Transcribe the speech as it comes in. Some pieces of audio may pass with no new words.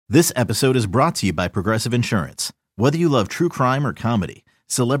This episode is brought to you by Progressive Insurance. Whether you love true crime or comedy,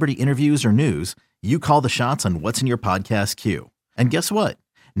 celebrity interviews or news, you call the shots on what's in your podcast queue. And guess what?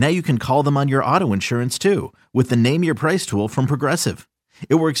 Now you can call them on your auto insurance too with the Name Your Price tool from Progressive.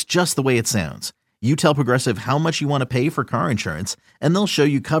 It works just the way it sounds. You tell Progressive how much you want to pay for car insurance, and they'll show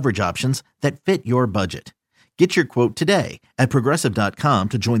you coverage options that fit your budget. Get your quote today at Progressive.com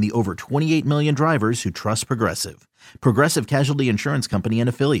to join the over 28 million drivers who trust Progressive. Progressive Casualty Insurance Company and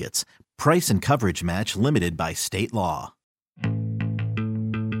Affiliates. Price and coverage match limited by state law.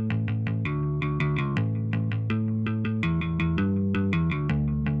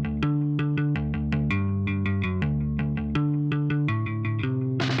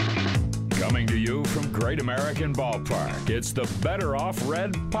 Coming to you from Great American Ballpark, it's the Better Off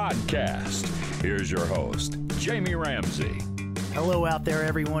Red podcast. Here's your host, Jamie Ramsey. Hello out there,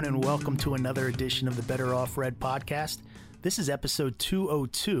 everyone, and welcome to another edition of the Better Off Red podcast. This is episode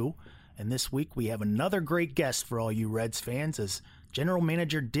 202, and this week we have another great guest for all you Reds fans as General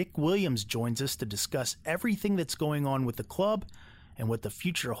Manager Dick Williams joins us to discuss everything that's going on with the club and what the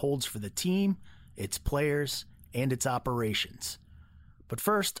future holds for the team, its players, and its operations. But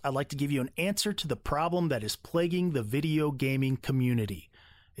first, I'd like to give you an answer to the problem that is plaguing the video gaming community.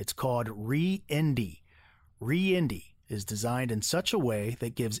 It's called Re-Indie. Re-Indie is designed in such a way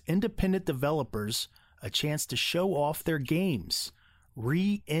that gives independent developers a chance to show off their games.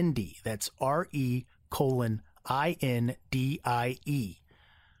 Re-Indie, that's RE:INDIE.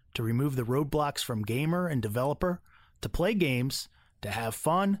 To remove the roadblocks from gamer and developer, to play games, to have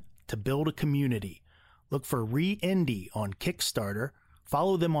fun, to build a community. Look for Re-Indie on Kickstarter,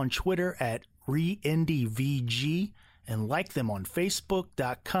 follow them on Twitter at ReIndieVG, and like them on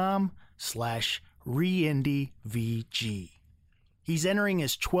Facebook.com/ReIndieVG. He's entering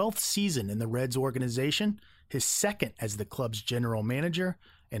his 12th season in the Reds organization, his second as the club's general manager,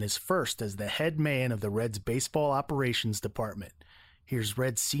 and his first as the head man of the Reds baseball operations department. Here's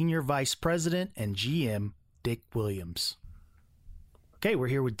Reds Senior Vice President and GM, Dick Williams. Okay, we're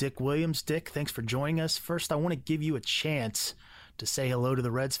here with Dick Williams. Dick, thanks for joining us. First, I want to give you a chance to say hello to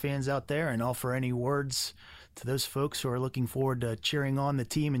the Reds fans out there and offer any words to those folks who are looking forward to cheering on the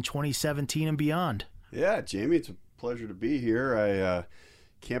team in 2017 and beyond. Yeah, Jamie, it's a pleasure to be here. I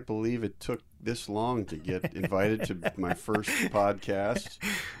can't believe it took this long to get invited to my first podcast.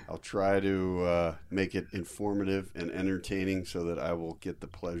 I'll try to make it informative and entertaining so that I will get the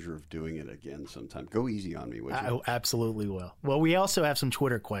pleasure of doing it again sometime. Go easy on me, would you? I absolutely will. Well, we also have some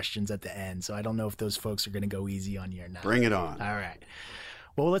Twitter questions at the end, so I don't know if those folks are going to go easy on you or not. Bring it on. All right.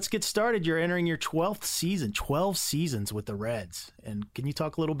 Well, let's get started. You're entering your 12th season, 12 seasons with the Reds. And can you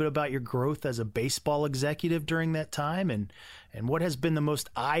talk a little bit about your growth as a baseball executive during that time and what has been the most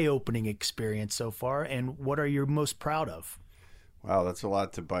eye-opening experience so far and what are you most proud of? Wow, that's a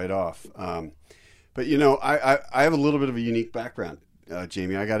lot to bite off. But, you know, I have a little bit of a unique background,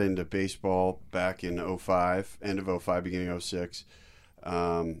 Jamie. I got into baseball back in 05, end of 05, beginning of 06,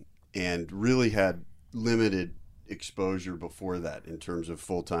 and really had limited exposure before that in terms of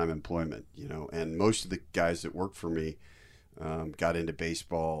full-time employment, you know, and most of the guys that worked for me got into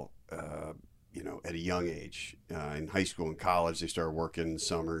baseball, you know, at a young age. In high school and college, they started working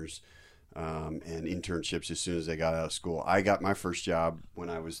summers and internships as soon as they got out of school. I got my first job when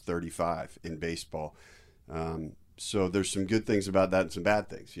I was 35 in baseball. So there's some good things about that and some bad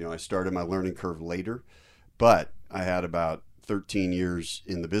things. You know, I started my learning curve later, but I had about 13 years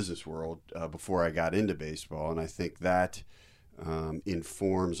in the business world before I got into baseball, and I think that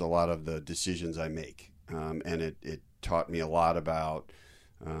informs a lot of the decisions I make. And it taught me a lot about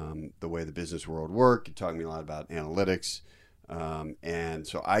the way the business world worked. It taught me a lot about analytics. And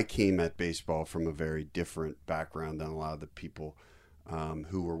so I came at baseball from a very different background than a lot of the people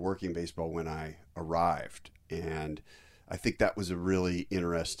who were working baseball when I arrived. And I think that was a really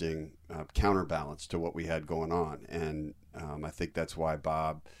interesting counterbalance to what we had going on. And I think that's why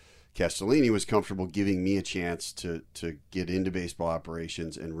Bob Castellini was comfortable giving me a chance to get into baseball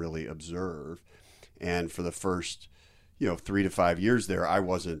operations and really observe. And for the first, 3 to 5 years there, I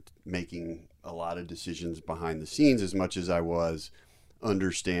wasn't making a lot of decisions behind the scenes as much as I was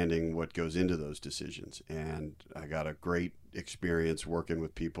understanding what goes into those decisions. And I got a great experience working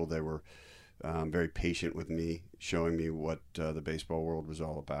with people. They were very patient with me, showing me what the baseball world was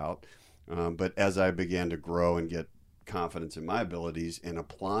all about. But as I began to grow and get confidence in my abilities and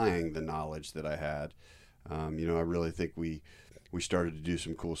applying the knowledge that I had, I really think we started to do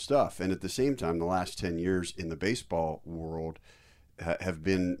some cool stuff. And at the same time, the last 10 years in the baseball world have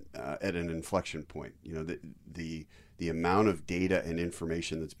been at an inflection point. The amount of data and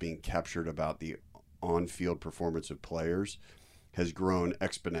information that's being captured about the on-field performance of players has grown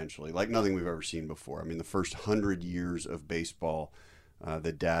exponentially, like nothing we've ever seen before. I mean, the first 100 years of baseball,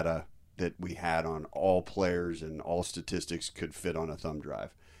 the data that we had on all players and all statistics could fit on a thumb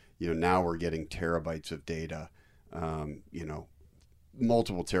drive. Now we're getting terabytes of data,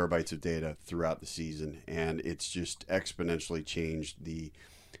 multiple terabytes of data throughout the season, and it's just exponentially changed the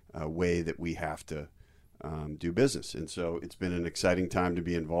way that we have to do business. And so it's been an exciting time to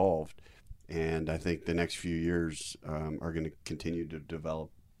be involved, and I think the next few years are going to continue to develop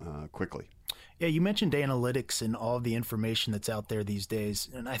quickly. Yeah, you mentioned analytics and all of the information that's out there these days,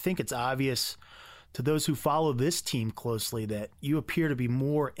 and I think it's obvious to those who follow this team closely that you appear to be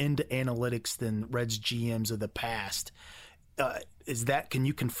more into analytics than Reds GMs of the past. Can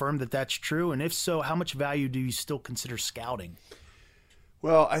you confirm that that's true? And if so, how much value do you still consider scouting?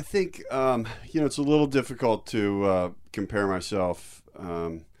 Well, I think, it's a little difficult to compare myself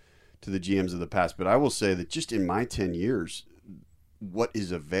to the GMs of the past, but I will say that just in my 10 years, what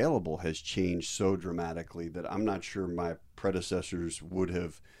is available has changed so dramatically that I'm not sure my predecessors would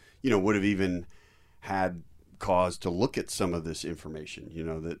have even had cause to look at some of this information,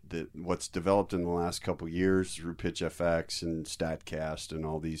 that what's developed in the last couple of years through PitchFX and StatCast and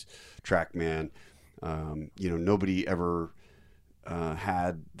all these TrackMan, nobody ever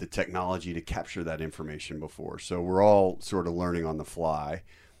had the technology to capture that information before. So we're all sort of learning on the fly.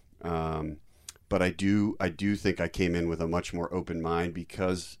 But I do think I came in with a much more open mind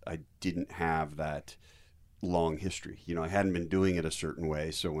because I didn't have that long history. I hadn't been doing it a certain way.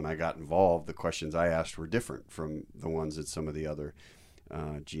 So when I got involved, the questions I asked were different from the ones that some of the other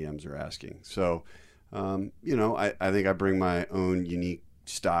GMs are asking. So, I think I bring my own unique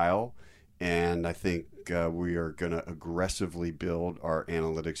style, and I think we are going to aggressively build our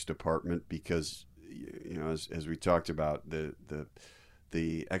analytics department because, as we talked about,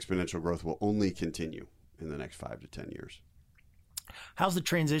 the exponential growth will only continue in the next 5 to 10 years. How's the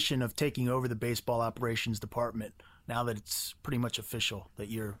transition of taking over the baseball operations department now that it's pretty much official that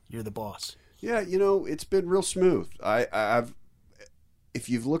you're the boss? Yeah, it's been real smooth. If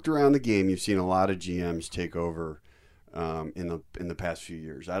you've looked around the game, you've seen a lot of GMs take over in the past few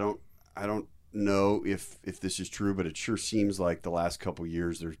years. I don't know if this is true, but it sure seems like the last couple of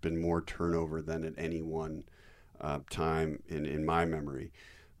years there's been more turnover than at any one time in my memory.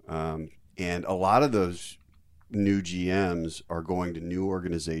 And a lot of those new GMs are going to new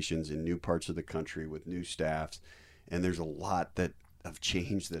organizations in new parts of the country with new staffs, and there's a lot of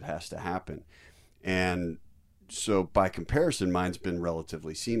change that has to happen. And so by comparison, mine's been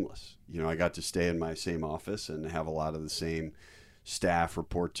relatively seamless. I got to stay in my same office and have a lot of the same staff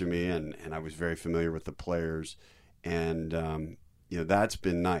report to me, and I was very familiar with the players. And, that's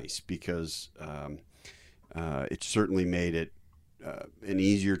been nice because it certainly made it an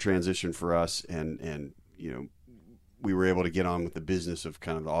easier transition for us, and we were able to get on with the business of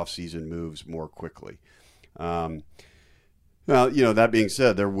kind of the off-season moves more quickly. Well, that being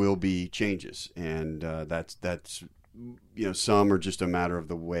said, there will be changes, and that's some are just a matter of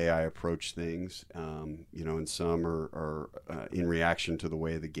the way I approach things, and some are in reaction to the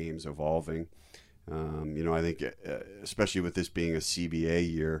way the game's evolving. I think, especially with this being a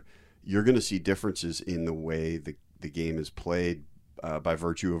CBA year, you're going to see differences in the way the game is played by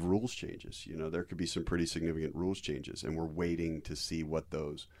virtue of rules changes. There could be some pretty significant rules changes, and we're waiting to see what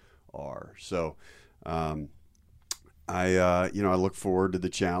those are. So I look forward to the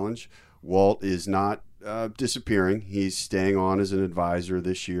challenge. Walt is not disappearing. He's staying on as an advisor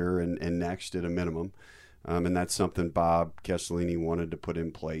this year and next at a minimum. And that's something Bob Castellini wanted to put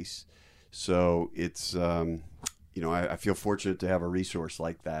in place. So it's, I feel fortunate to have a resource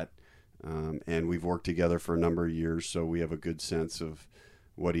like that. And we've worked together for a number of years, so we have a good sense of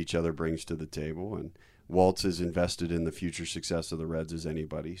what each other brings to the table. And Walt's as invested in the future success of the Reds as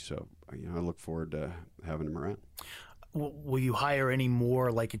anybody. So, I look forward to having him around. Will you hire any more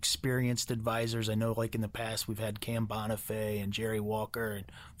experienced advisors? I know in the past we've had Cam Bonifay and Jerry Walker and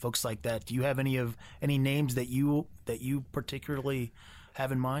folks like that. Do you have any names that you particularly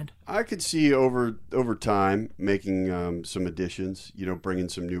have in mind? I could see over time making some additions, bringing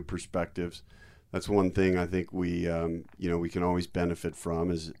some new perspectives. That's one thing I think we can always benefit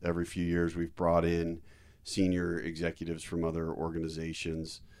from is every few years we've brought in senior executives from other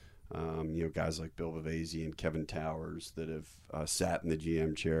organizations, guys like Bill Vivasi and Kevin Towers that have sat in the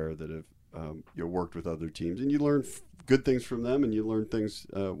GM chair, that have worked with other teams, and you learn good things from them, and you learn things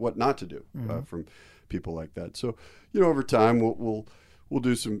what not to do from people like that. So over time we'll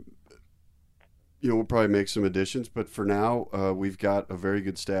do some, we'll probably make some additions, but for now we've got a very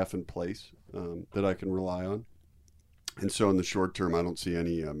good staff in place that I can rely on, and so in the short term I don't see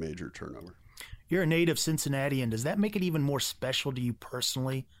any major turnover. You're a native Cincinnatian. Does that make it even more special to you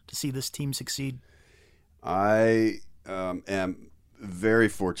personally to see this team succeed? I am very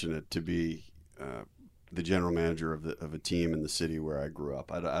fortunate to be the general manager of a team in the city where I grew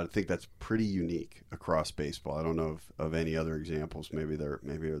up. I think that's pretty unique across baseball. I don't know of any other examples. Maybe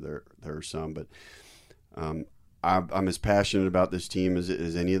there are some, but I'm as passionate about this team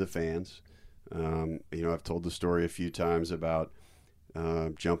as any of the fans. I've told the story a few times about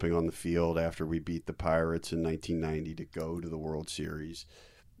jumping on the field after we beat the Pirates in 1990 to go to the World Series.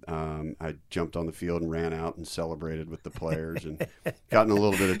 I jumped on the field and ran out and celebrated with the players and got in a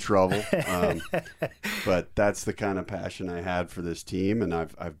little bit of trouble. But that's the kind of passion I had for this team, and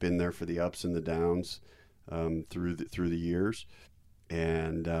I've been there for the ups and the downs through the years.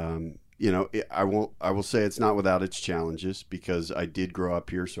 And I will say it's not without its challenges, because I did grow up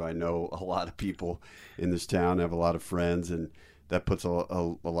here, so I know a lot of people in this town, I have a lot of friends, and that puts a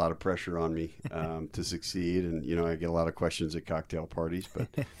lot of pressure on me to succeed. And, I get a lot of questions at cocktail parties, but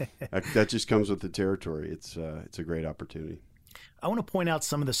that just comes with the territory. It's a great opportunity. I want to point out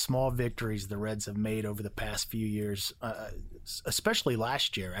some of the small victories the Reds have made over the past few years, especially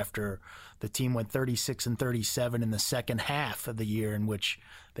last year after the team went 36-37 in the second half of the year, in which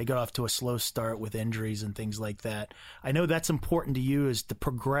they got off to a slow start with injuries and things like that. I know that's important to you, is to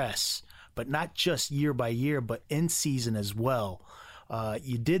progress, but not just year by year, but in season as well.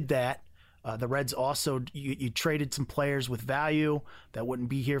 You did that. The Reds also, you traded some players with value that wouldn't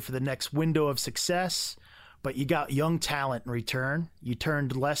be here for the next window of success, but you got young talent in return. You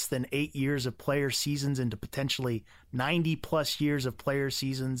turned less than 8 years of player seasons into potentially 90-plus years of player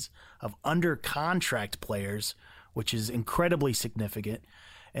seasons of under contract players, which is incredibly significant.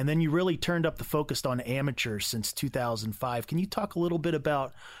 And then you really turned up the focus on amateurs since 2005. Can you talk a little bit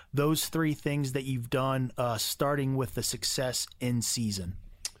about those three things that you've done, starting with the success in season?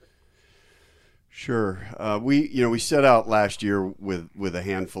 Sure. We set out last year with a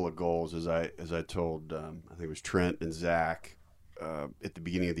handful of goals, as I told I think it was Trent and Zach at the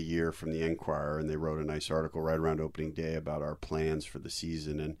beginning of the year from the Enquirer, and they wrote a nice article right around opening day about our plans for the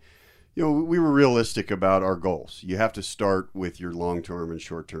season. And we were realistic about our goals. You have to start with your long-term and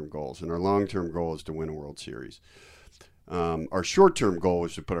short-term goals, and our long-term goal is to win a World Series. Our short-term goal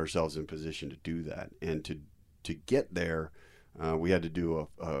was to put ourselves in position to do that, and to get there, we had to do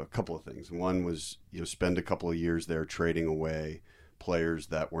a couple of things. One was spend a couple of years there trading away players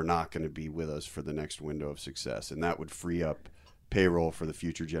that were not going to be with us for the next window of success, and that would free up payroll for the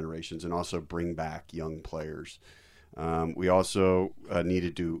future generations and also bring back young players. We also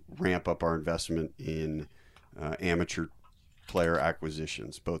needed to ramp up our investment in amateur player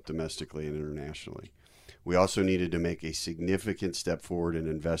acquisitions, both domestically and internationally. We also needed to make a significant step forward in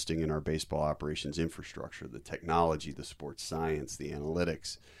investing in our baseball operations infrastructure, the technology, the sports science, the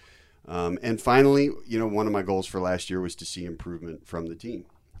analytics. And finally, one of my goals for last year was to see improvement from the team.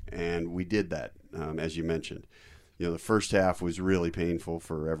 And we did that, as you mentioned. The first half was really painful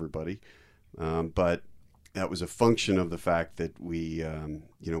for everybody, but that was a function of the fact that we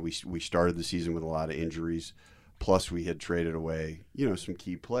started the season with a lot of injuries, plus we had traded away, some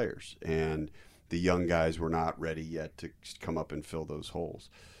key players, and the young guys were not ready yet to come up and fill those holes.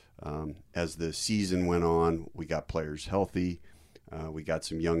 As the season went on, we got players healthy. We got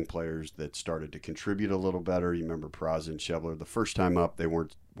some young players that started to contribute a little better. You remember Peraza and Schebler. The first time up, they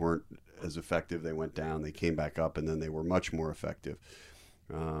weren't as effective. They went down. They came back up, and then they were much more effective.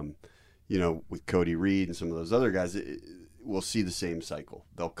 With Cody Reed and some of those other guys, we'll see the same cycle.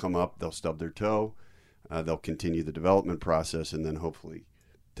 They'll come up, they'll stub their toe, they'll continue the development process, and then hopefully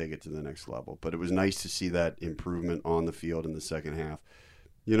take it to the next level. But it was nice to see that improvement on the field in the second half.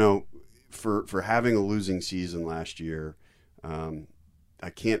 For having a losing season last year, I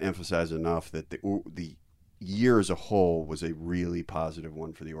can't emphasize enough that the year as a whole was a really positive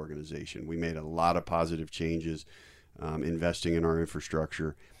one for the organization. We made a lot of positive changes, investing in our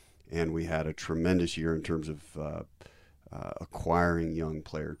infrastructure, and we had a tremendous year in terms of acquiring young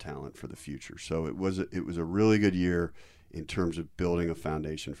player talent for the future. So it was a really good year in terms of building a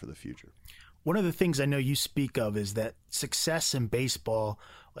foundation for the future. One of the things I know you speak of is that success in baseball,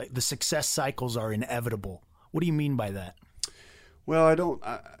 like the success cycles, are inevitable. What do you mean by that? Well, I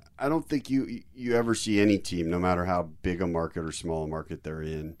don't think you ever see any team, no matter how big a market or small a market they're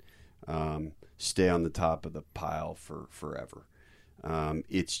in, stay on the top of the pile for forever.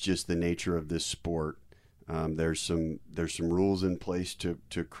 It's just the nature of this sport. There's some rules in place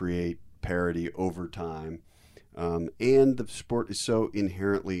to create parity over time, and the sport is so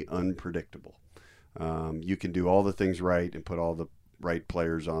inherently unpredictable. You can do all the things right and put all the right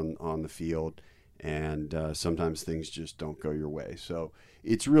players on the field, and sometimes things just don't go your way. So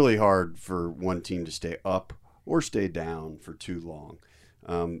it's really hard for one team to stay up or stay down for too long.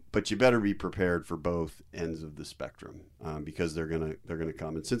 But you better be prepared for both ends of the spectrum because they're gonna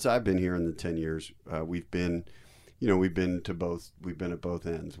come. And since I've been here in the 10 years, we've been at both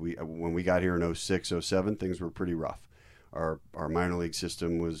ends. When we got here in 06, 07, things were pretty rough. Our minor league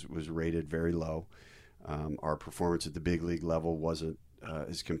system was rated very low. Our performance at the big league level wasn't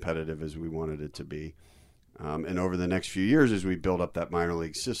as competitive as we wanted it to be. And over the next few years, as we built up that minor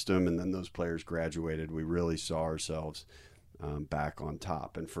league system and then those players graduated, we really saw ourselves back on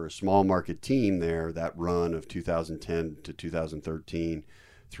top. And for a small market team there, that run of 2010 to 2013,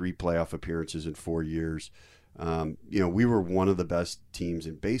 3 playoff appearances in 4 years, we were one of the best teams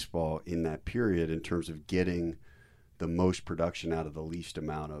in baseball in that period in terms of getting the most production out of the least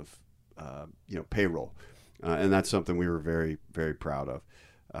amount of payroll. And that's something we were very, very proud of.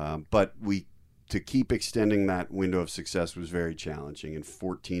 But to keep extending that window of success was very challenging. In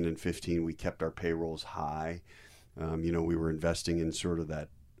 14 and 15, we kept our payrolls high. We were investing in sort of that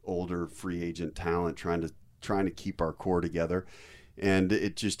older free agent talent, trying to keep our core together, and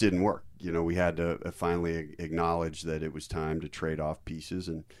it just didn't work. We had to finally acknowledge that it was time to trade off pieces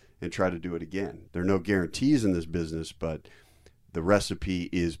and try to do it again. There are no guarantees in this business, but the recipe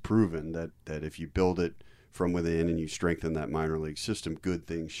is proven that if you build it from within and you strengthen that minor league system, good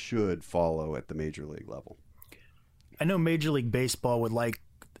things should follow at the major league level. I know Major League Baseball would like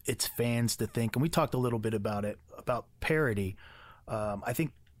its fans to think, and we talked a little bit about it, about parity. I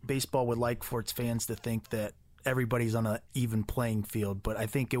think baseball would like for its fans to think that everybody's on an even playing field, but I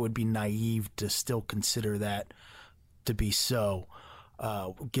think it would be naive to still consider that to be so,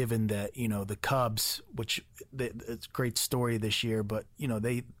 given that, the Cubs, which it's a great story this year, but,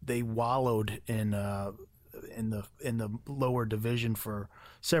 they wallowed in the lower division for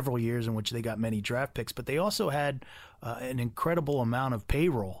several years, in which they got many draft picks, but they also had an incredible amount of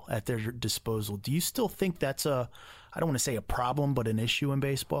payroll at their disposal. Do you still think that's I don't want to say a problem, but an issue in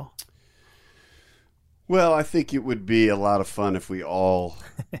baseball? Well, I think it would be a lot of fun if we all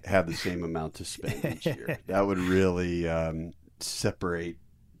had the same amount to spend each year. That would really separate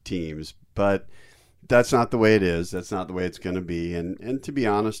teams, but that's not the way it is. That's not the way it's going to be. And to be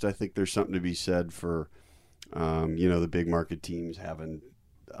honest, I think there's something to be said for the big market teams having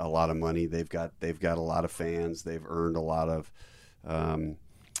a lot of money. They've got a lot of fans. They've earned a lot of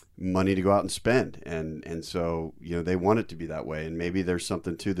money to go out and spend, and so they want it to be that way. And maybe there's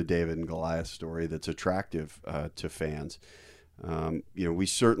something to the David and Goliath story that's attractive to fans. We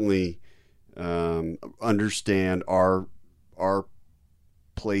certainly understand our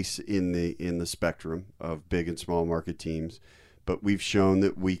place in the spectrum of big and small market teams, but we've shown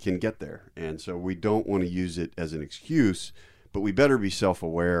that we can get there, and so we don't want to use it as an excuse. But we better be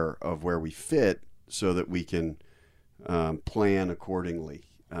self-aware of where we fit so that we can plan accordingly.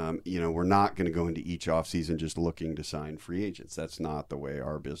 We're not going to go into each offseason just looking to sign free agents. That's not the way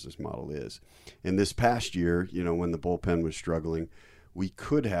our business model is. In this past year, when the bullpen was struggling, we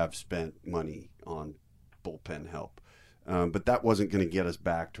could have spent money on bullpen help. But that wasn't going to get us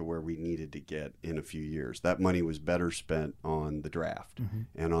back to where we needed to get in a few years. That money was better spent on the draft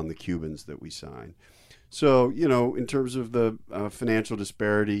and on the Cubans that we signed. So, in terms of the financial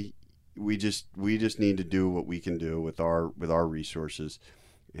disparity, we just need to do what we can do with our resources,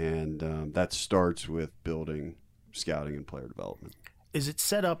 and that starts with building, scouting, and player development. Is it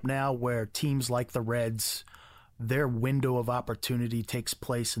set up now where teams like the Reds, their window of opportunity takes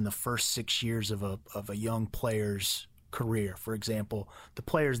place in the first 6 years of a young player's career? For example, the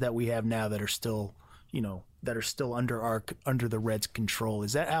players that we have now that are still under the Reds' control.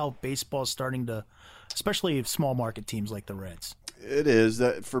 Is that how baseball is starting to, especially small market teams like the Reds? It is.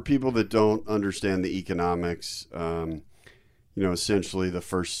 That for people that don't understand the economics, essentially the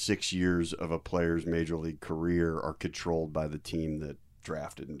first 6 years of a player's major league career are controlled by the team that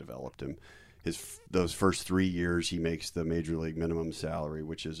drafted and developed him. Those first 3 years, he makes the major league minimum salary,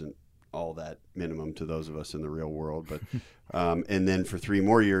 which isn't all that minimum to those of us in the real world, but and then for 3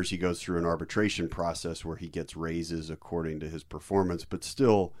 more years he goes through an arbitration process where he gets raises according to his performance, but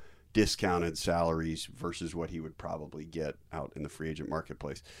still discounted salaries versus what he would probably get out in the free agent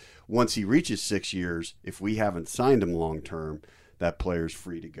marketplace. Once he reaches 6 years, if we haven't signed him long term, that player's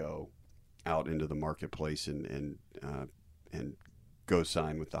free to go out into the marketplace and go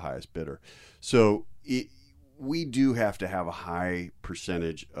sign with the highest bidder. So we do have to have a high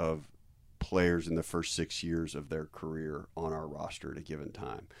percentage of players in the first 6 years of their career on our roster at a given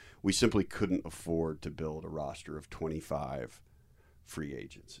time. We simply couldn't afford to build a roster of 25 free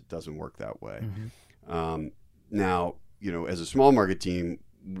agents. It doesn't work that way. Now, as a small market team,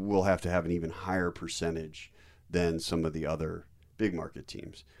 we'll have to have an even higher percentage than some of the other big market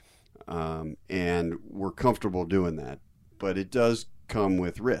teams. And we're comfortable doing that. But it does come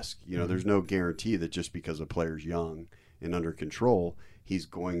with risk. There's no guarantee that just because a player's young and under control, he's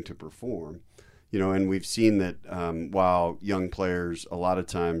going to perform. And we've seen that while young players, a lot of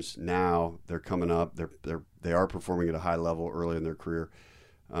times now they're coming up, they are performing at a high level early in their career.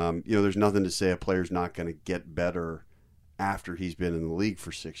 There's nothing to say a player's not going to get better after he's been in the league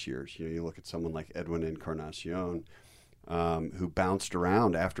for 6 years. You look at someone like Edwin Encarnacion, who bounced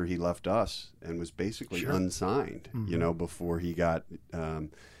around after he left us and was basically unsigned, before he got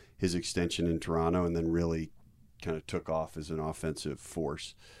his extension in Toronto, and then really kind of took off as an offensive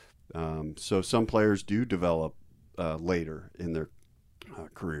force. So some players do develop later in their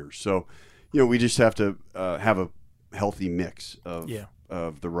careers. So, we just have to have a healthy mix of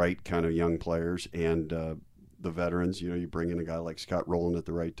the right kind of young players and the veterans. You bring in a guy like Scott Rowland at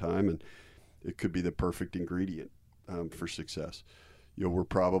the right time, and it could be the perfect ingredient for success. We're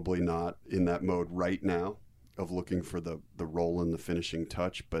probably not in that mode right now of looking for the Rowland, the finishing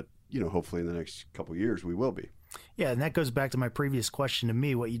touch, but hopefully in the next couple of years we will be. Yeah, and that goes back to my previous question to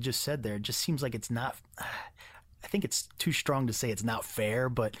me, what you just said there. It just seems like it's not – I think it's too strong to say it's not fair,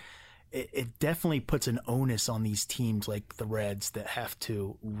 but it definitely puts an onus on these teams like the Reds that have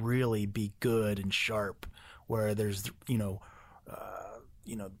to really be good and sharp, where there's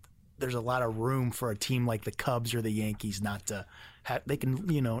there's a lot of room for a team like the Cubs or the Yankees not to have – they can,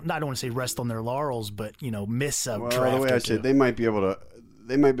 I don't want to say rest on their laurels, but, miss a draft. The way I say it, they might be able to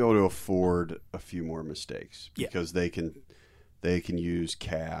afford a few more mistakes because they can use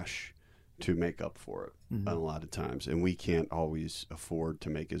cash to make up for it a lot of times, and we can't always afford to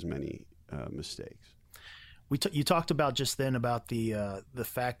make as many mistakes. You talked about just then about the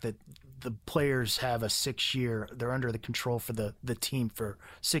fact that the players have a 6-year, they're under the control for the team for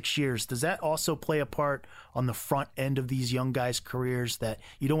 6 years. Does that also play a part on the front end of these young guys' careers, that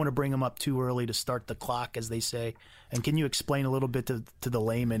you don't want to bring them up too early to start the clock, as they say? And can you explain a little bit to the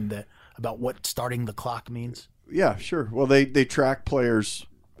layman about what starting the clock means? Yeah, sure. Well, they track players'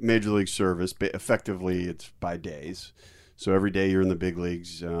 major league service. Effectively, it's by days. So every day you're in the big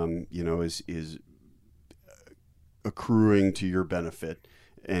leagues, is accruing to your benefit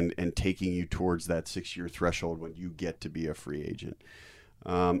and taking you towards that 6-year threshold when you get to be a free agent.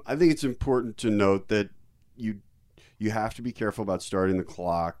 I think it's important to note that you have to be careful about starting the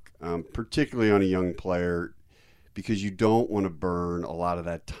clock, particularly on a young player, because you don't want to burn a lot of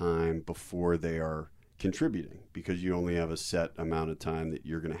that time before they are contributing, because you only have a set amount of time that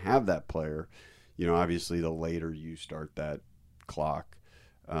you're going to have that player. Obviously the later you start that clock,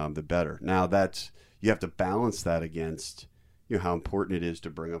 the better. Now you have to balance that against how important it is to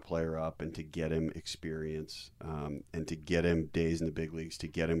bring a player up and to get him experience, and to get him days in the big leagues, to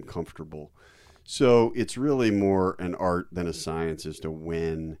get him comfortable. So it's really more an art than a science as to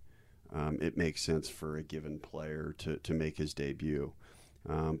when it makes sense for a given player to make his debut.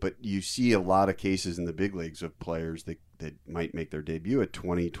 But you see a lot of cases in the big leagues of players that might make their debut at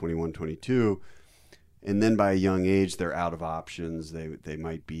 20, 21, 22, and then by a young age they're out of options. They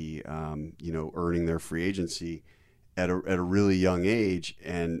might be earning their free agency at a really young age,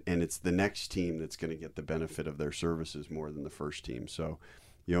 and it's the next team that's going to get the benefit of their services more than the first team. So,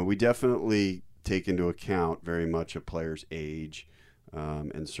 we definitely take into account very much a player's age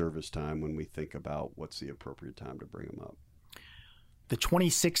and service time when we think about what's the appropriate time to bring them up. The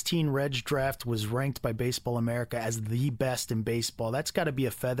 2016 Reds draft was ranked by Baseball America as the best in baseball. That's got to be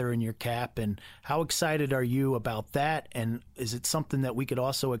a feather in your cap. And how excited are you about that? And is it something that we could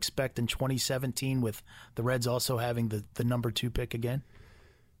also expect in 2017 with the Reds also having the number 2 pick again?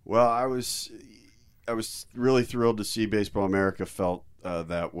 Well, I was really thrilled to see Baseball America felt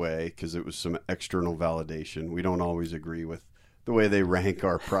that way, because it was some external validation. We don't always agree with the way they rank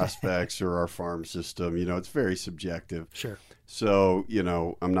our prospects or our farm system. It's very subjective. Sure. So,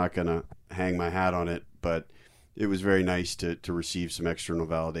 I'm not going to hang my hat on it, but it was very nice to receive some external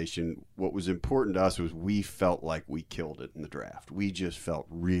validation. What was important to us was we felt like we killed it in the draft. We just felt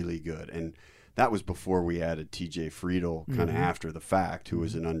really good. And that was before we added TJ Friedl, kind of after the fact, who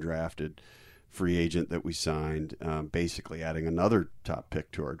was an undrafted free agent that we signed, basically adding another top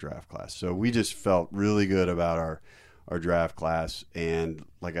pick to our draft class. So we just felt really good about our draft class. And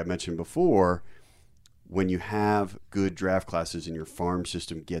like I mentioned before, when you have good draft classes and your farm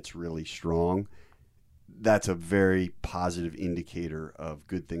system gets really strong, that's a very positive indicator of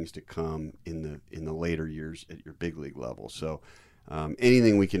good things to come in the later years at your big league level. So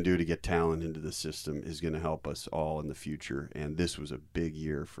anything we can do to get talent into the system is going to help us all in the future. And this was a big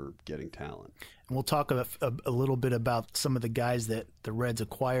year for getting talent. And we'll talk a little bit about some of the guys that the Reds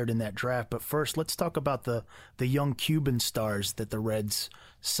acquired in that draft. But first, let's talk about the young Cuban stars that the Reds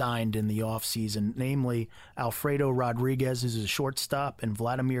signed in the offseason, namely Alfredo Rodriguez, who's a shortstop, and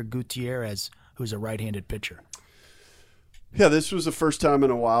Vladimir Gutierrez, who's a right-handed pitcher. Yeah, this was the first time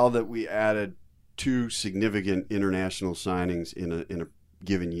in a while that we added two significant international signings in a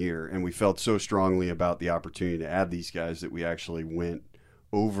given year, and we felt so strongly about the opportunity to add these guys that we actually went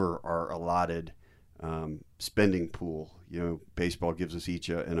over our allotted spending pool. You know, baseball gives us each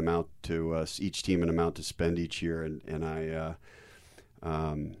team an amount to spend each year, and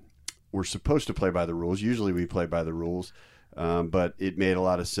we're supposed to play by the rules. Usually we play by the rules, but it made a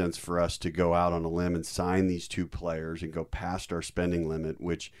lot of sense for us to go out on a limb and sign these two players and go past our spending limit,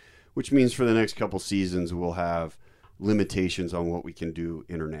 which means for the next couple seasons we'll have limitations on what we can do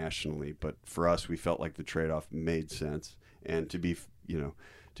internationally. But for us, we felt like the trade-off made sense. And to be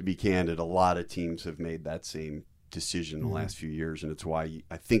candid, a lot of teams have made that same decision in the last few years, and it's why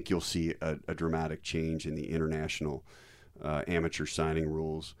I think you'll see a dramatic change in the international amateur signing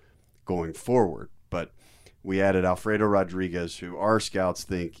rules going forward. But we added Alfredo Rodriguez, who our scouts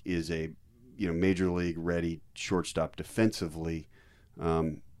think is a major league ready shortstop defensively,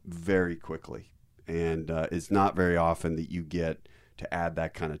 very quickly, and it's not very often that you get to add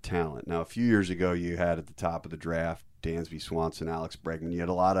that kind of talent. Now, a few years ago, you had at the top of the draft Dansby Swanson, Alex Bregman. You had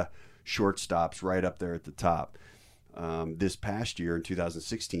a lot of shortstops right up there at the top. This past year, in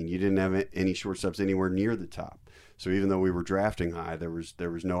 2016, you didn't have any shortstops anywhere near the top. So even though we were drafting high, there was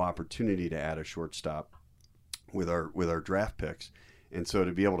no opportunity to add a shortstop with our draft picks. And so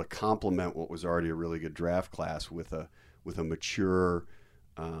to be able to complement what was already a really good draft class with a mature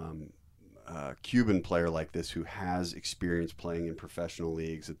Cuban player like this who has experience playing in professional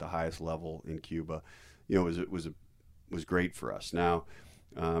leagues at the highest level in Cuba, was great for us. Now,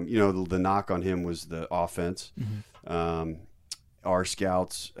 the knock on him was the offense. Mm-hmm. Our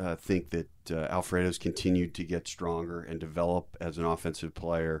scouts think that Alfredo's continued to get stronger and develop as an offensive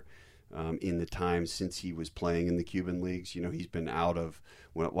player in the time since he was playing in the Cuban leagues. He's been out of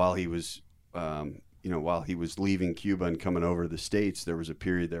while he was leaving Cuba and coming over to the States. There was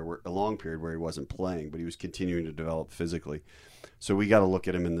a long period where he wasn't playing, but he was continuing to develop physically. So we got to look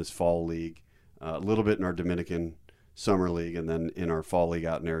at him in this fall league, a little bit in our Dominican summer league, and then in our fall league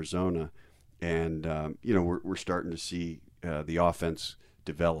out in Arizona. And we're starting to see the offense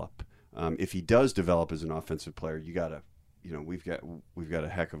develop. If he does develop as an offensive player, we've got a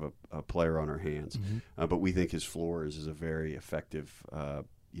heck of a player on our hands. Mm-hmm. But we think his floor is a very effective,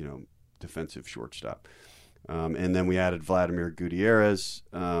 defensive shortstop. And then we added Vladimir Gutierrez,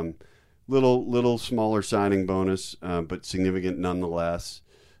 little smaller signing bonus, but significant nonetheless.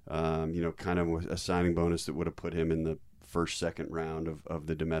 Kind of a signing bonus that would have put him in the second round of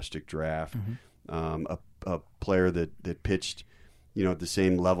the domestic draft. Mm-hmm. A player that pitched, at the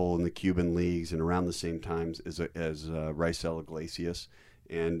same level in the Cuban leagues and around the same times as Raisel Iglesias,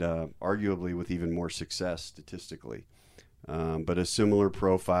 and arguably with even more success statistically. But a similar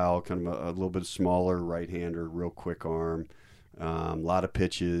profile, kind of a little bit smaller right-hander, real quick arm, a lot of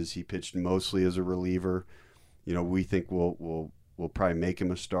pitches. He pitched mostly as a reliever. We think we'll probably make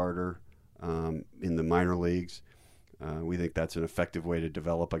him a starter in the minor leagues. We think that's an effective way to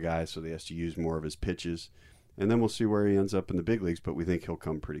develop a guy so that he has to use more of his pitches. And then we'll see where he ends up in the big leagues, but we think he'll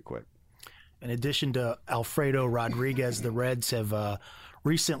come pretty quick. In addition to Alfredo Rodriguez, the Reds have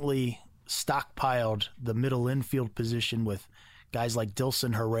recently stockpiled the middle infield position with guys like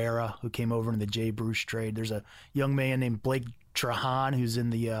Dilson Herrera, who came over in the Jay Bruce trade. There's a young man named Blake Trahan who's in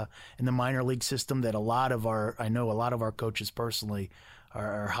the minor league system that I know a lot of our coaches personally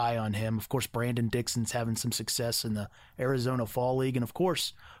are high on him. Of course, Brandon Dixon's having some success in the Arizona Fall League, and of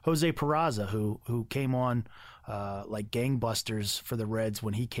course Jose Peraza, who came on like gangbusters for the Reds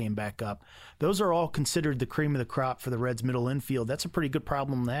when he came back up. Those are all considered the cream of the crop for the Reds middle infield. That's a pretty good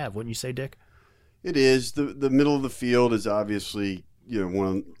problem to have, wouldn't you say, Dick? It is. The middle of the field is obviously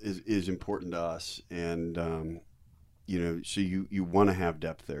is important to us, and so you want to have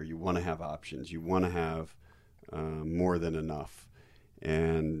depth there. You want to have options. You want to have more than enough.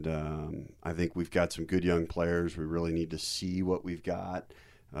 And I think we've got some good young players. We really need to see what we've got.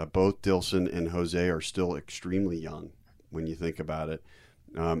 Both Dilson and Jose are still extremely young when you think about it.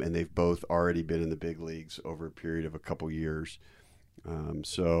 And they've both already been in the big leagues over a period of a couple years.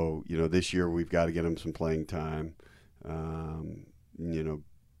 So this year we've got to get them some playing time.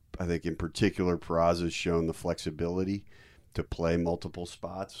 I think in particular, Peraza's shown the flexibility to play multiple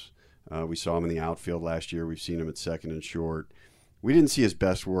spots. We saw him in the outfield last year. We've seen him at second and short. we didn't see his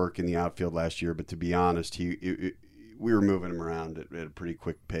best work in the outfield last year, but to be honest, we were moving him around at a pretty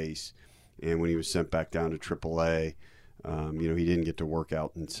quick pace. And when he was sent back down to AAA, he didn't get to work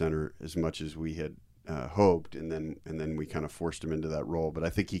out in center as much as we had hoped, and then we kind of forced him into that role. But I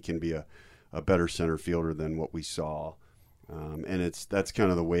think he can be a better center fielder than what we saw. And that's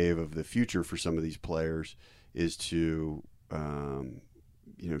kind of the wave of the future for some of these players, is to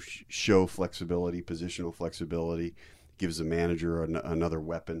show flexibility, positional flightsibility. Gives the manager another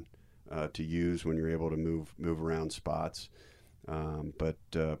weapon to use when you're able to move around spots. But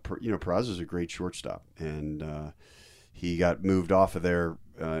Peraza's a great shortstop, and he got moved off of there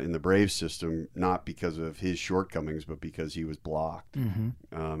in the Braves system not because of his shortcomings, but because he was blocked.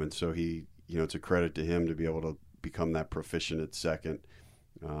 Mm-hmm. And so it's a credit to him to be able to become that proficient at second,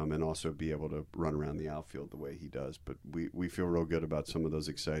 and also be able to run around the outfield the way he does. But we feel real good about some of those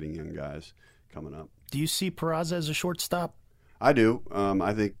exciting young guys coming up. Do you see Peraza as a shortstop? I do.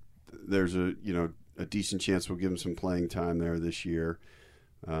 I think there's a decent chance we'll give him some playing time there this year.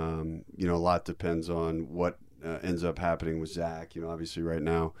 A lot depends on what ends up happening with Zach. Obviously right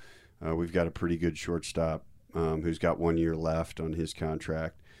now we've got a pretty good shortstop who's got 1 year left on his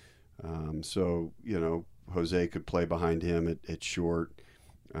contract. So Jose could play behind him at short,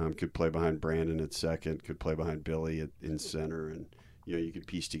 could play behind Brandon at second, could play behind Billy in center, and you could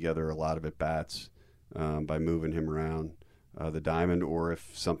piece together a lot of at-bats by moving him around the diamond, or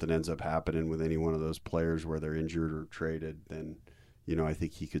if something ends up happening with any one of those players where they're injured or traded, then I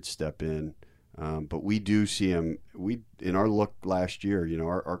think he could step in. But we do see him. In our look last year,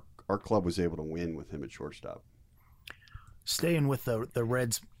 our club was able to win with him at shortstop. Staying with the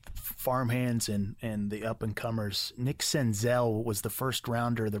Reds farmhands and the up-and-comers, Nick Senzel was the first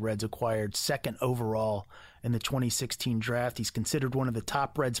rounder the Reds acquired, second overall in the 2016 draft. He's considered one of the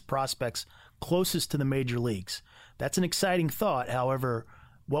top Reds prospects closest to the major leagues. That's an exciting thought. However,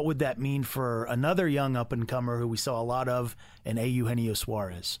 what would that mean for another young up-and-comer who we saw a lot of in Eugenio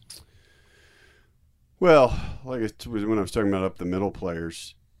Suarez? Well, when I was talking about up-the-middle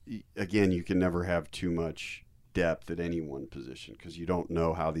players, again, you can never have too much depth at any one position because you don't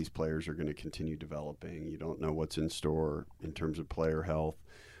know how these players are going to continue developing. You don't know what's in store in terms of player health.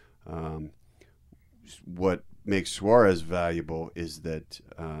 What makes Suarez valuable is that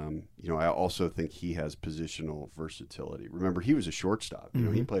I also think he has positional versatility. Remember, he was a shortstop.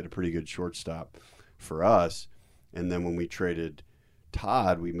 He played a pretty good shortstop for us, and then when we traded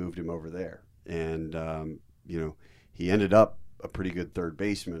Todd, we moved him over there, and he ended up a pretty good third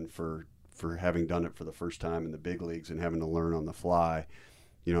baseman for having done it for the first time in the big leagues and having to learn on the fly.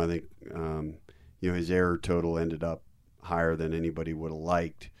 I think his error total ended up higher than anybody would have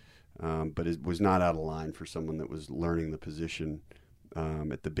liked, but it was not out of line for someone that was learning the position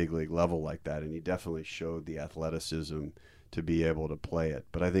at the big league level like that. And he definitely showed the athleticism to be able to play it.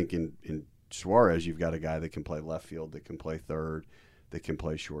 But I think in Suarez, you've got a guy that can play left field, that can play third, that can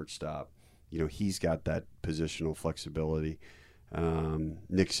play shortstop. He's got that positional flexibility.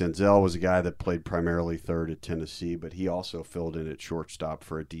 Nick Senzel was a guy that played primarily third at Tennessee, but he also filled in at shortstop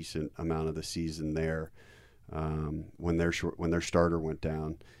for a decent amount of the season there. When their starter went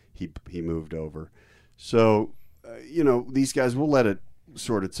down, he moved over. So, these guys, will let it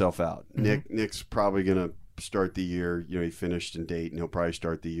sort itself out. Mm-hmm. Nick's probably going to start the year. He finished in Dayton. He'll probably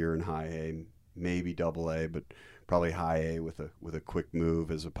start the year in high A, maybe double A, but probably high A with a quick move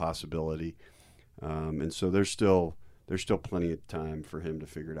as a possibility. And so there's still plenty of time for him to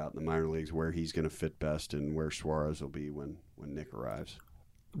figure it out in the minor leagues where he's going to fit best and where Suarez will be when Nick arrives.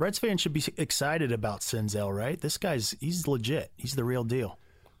 Reds fans should be excited about Senzel, right? This he's legit. He's the real deal.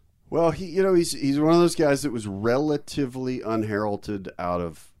 Well, he's one of those guys that was relatively unheralded out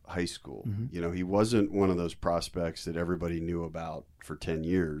of high school. Mm-hmm. He wasn't one of those prospects that everybody knew about for 10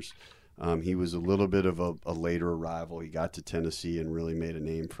 years. He was a little bit of a later arrival. He got to Tennessee and really made a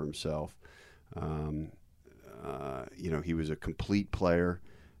name for himself. He was a complete player,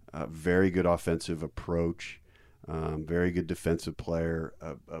 very good offensive approach, very good defensive player,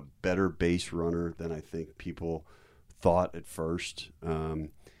 a better base runner than I think people thought at first.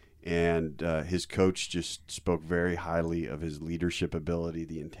 And his coach just spoke very highly of his leadership ability,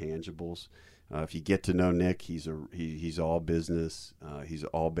 the intangibles. If you get to know Nick, he's all business. He's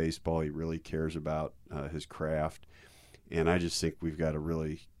all baseball. He really cares about his craft. And I just think we've got a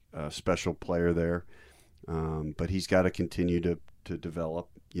really special player there. But he's got to continue to develop,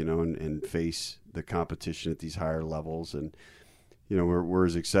 and face the competition at these higher levels. And, we're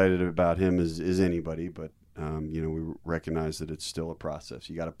as excited about him as anybody, but, we recognize that it's still a process.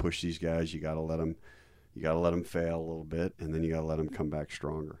 You got to push these guys. You got to let them fail a little bit, and then you got to let them come back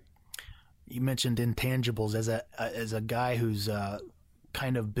stronger. You mentioned intangibles as a guy who's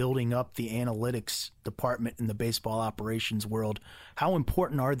kind of building up the analytics department in the baseball operations world. How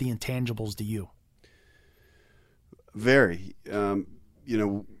important are the intangibles to you? Very.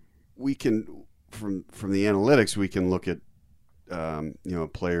 We can from the analytics we can look at a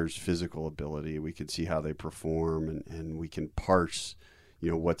player's physical ability. We can see how they perform, and we can parse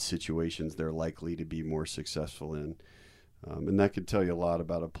what situations they're likely to be more successful in, and that can tell you a lot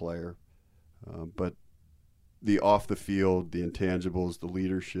about a player. But the off the field, the intangibles, the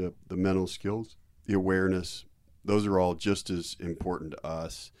leadership, the mental skills, the awareness, those are all just as important to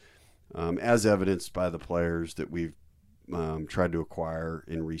us, as evidenced by the players that we've tried to acquire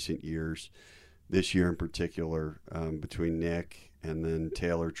in recent years. This year in particular, between Nick and then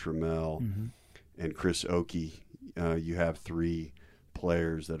Taylor Trammell and Chris Oakey, you have three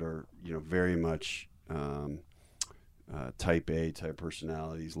players that are very much type A type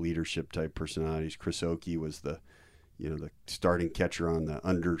personalities, leadership type personalities. Chris Oakey was the starting catcher on the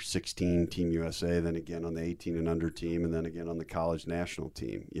under 16 Team USA, then again on the 18 and under team, and then again on the college national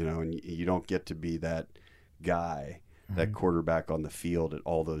team. And you don't get to be that guy, that quarterback on the field at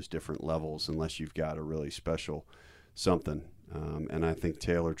all those different levels unless you've got a really special something. And I think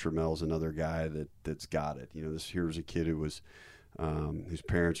Taylor Trammell is another guy that's got it. Here was a kid who was whose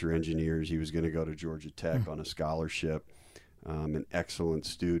parents are engineers. He was going to go to Georgia Tech on a scholarship. An excellent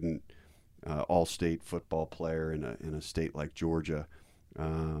student, all-state football player in a state like Georgia,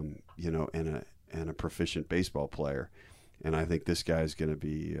 and a proficient baseball player. And I think this guy is going to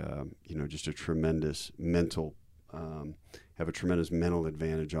be, just a tremendous have a tremendous mental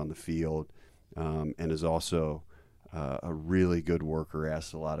advantage on the field, and is also a really good worker,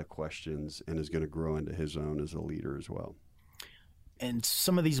 asks a lot of questions, and is going to grow into his own as a leader as well. And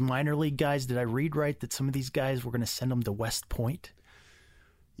some of these minor league guys, did I read right that some of these guys were going to send them to West Point?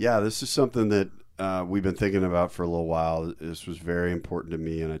 Yeah, this is something that we've been thinking about for a little while. This was very important to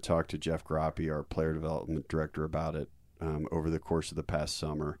me, and I talked to Jeff Groppe, our player development director, about it over the course of the past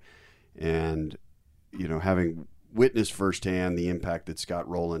summer. And, having witnessed firsthand the impact that Scott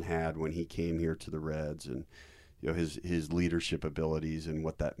Rowland had when he came here to the Reds, and his leadership abilities and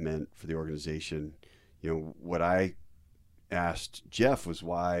what that meant for the organization, what I asked Jeff was,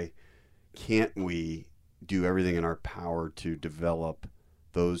 why can't we do everything in our power to develop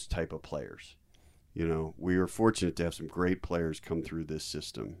those type of players? We were fortunate to have some great players come through this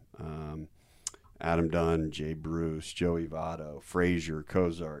system. Adam Dunn, Jay Bruce, Joey Votto, Frazier,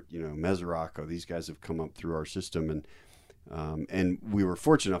 Cozart, Mesoraco. These guys have come up through our system, and we were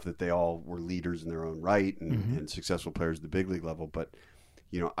fortunate enough that they all were leaders in their own right and successful players at the big league level. But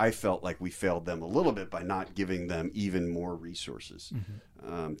I felt like we failed them a little bit by not giving them even more resources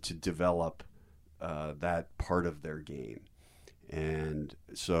to develop that part of their game. And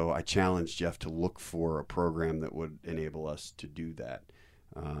so I challenged Jeff to look for a program that would enable us to do that.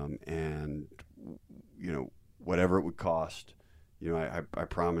 And whatever it would cost, I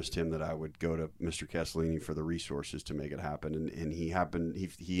promised him that I would go to Mr. Castellini for the resources to make it happen. And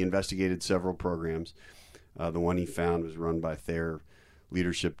he investigated several programs. The one he found was run by Thayer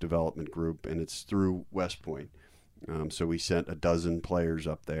Leadership Development Group, and it's through West Point. So we sent a dozen players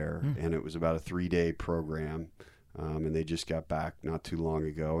up there, and it was about a 3-day program. And they just got back not too long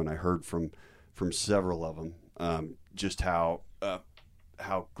ago, and I heard from several of them just how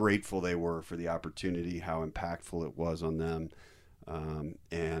grateful they were for the opportunity, how impactful it was on them,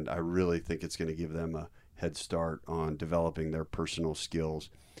 and I really think it's going to give them a head start on developing their personal skills.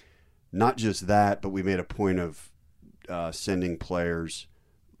 Not just that, but we made a point of sending players,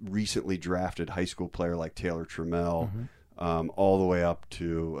 recently drafted high school player like Taylor Trammell, all the way up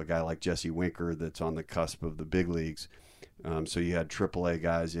to a guy like Jesse Winker that's on the cusp of the big leagues. So you had AAA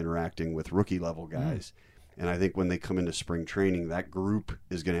guys interacting with rookie-level guys. And I think when they come into spring training, that group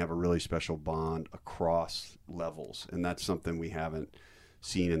is going to have a really special bond across levels. And that's something we haven't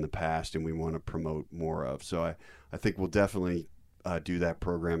seen in the past and we want to promote more of. So I think we'll definitely do that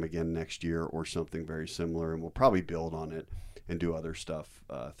program again next year or something very similar. And we'll probably build on it and do other stuff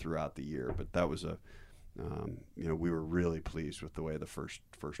throughout the year. But that was we were really pleased with the way the first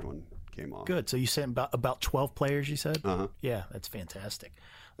one came off. Good. So you sent about 12 players, you said? Uh-huh. Yeah, that's fantastic.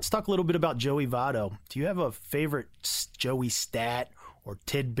 Let's talk a little bit about Joey Votto. Do you have a favorite Joey stat or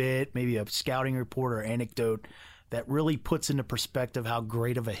tidbit, maybe a scouting report or anecdote that really puts into perspective how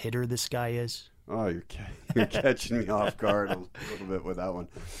great of a hitter this guy is? Oh, you're catching me off guard a little bit with that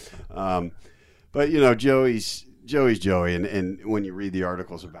one. But, Joey's Joey. And when you read the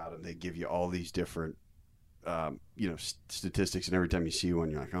articles about him, they give you all these different statistics, and every time you see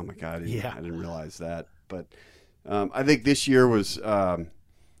one, you're like, oh my God, I didn't realize that. But I think this year was,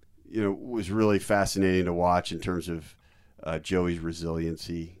 was really fascinating to watch in terms of Joey's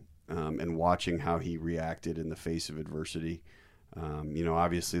resiliency and watching how he reacted in the face of adversity.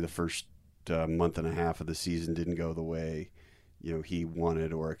 Obviously the first month and a half of the season didn't go the way, he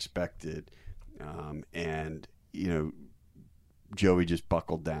wanted or expected. And Joey just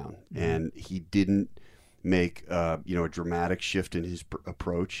buckled down, and he didn't make a dramatic shift in his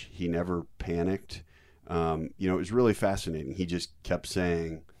approach. He never panicked. It was really fascinating. He just kept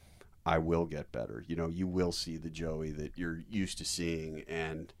saying, I will get better. You will see the Joey that you're used to seeing.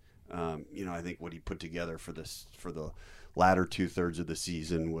 And, I think what he put together for the latter 2/3 of the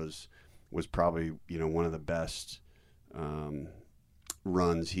season was probably, one of the best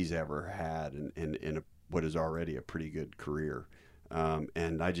runs he's ever had in what is already a pretty good career.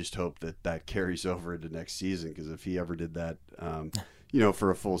 And I just hope that carries over into next season, because if he ever did that,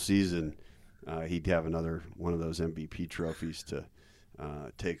 for a full season, he'd have another one of those MVP trophies to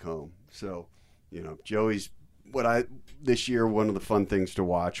take home. So, Joey's this year, one of the fun things to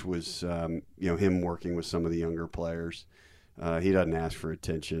watch was, him working with some of the younger players. He doesn't ask for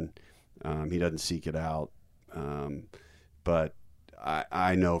attention. He doesn't seek it out. But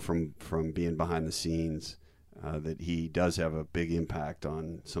I know from being behind the scenes that he does have a big impact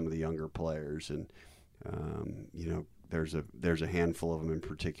on some of the younger players. And, there's a handful of them in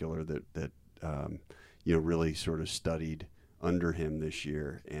particular that really sort of studied under him this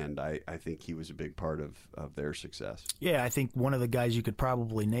year, and I think he was a big part of their success. Yeah, I think one of the guys you could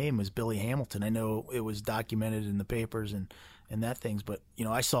probably name is Billy Hamilton. I know it was documented in the papers and that things, but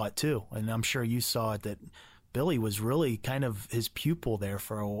I saw it too, and I'm sure you saw it, that Billy was really kind of his pupil there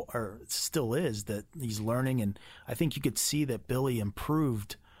or still is, that he's learning, and I think you could see that Billy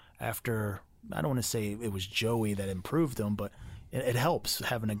improved after. I don't want to say it was Joey that improved him, but it helps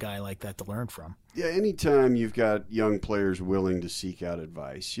having a guy like that to learn from. Yeah, anytime you've got young players willing to seek out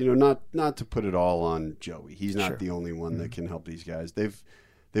advice, not to put it all on Joey. He's not the only one that can help these guys. They've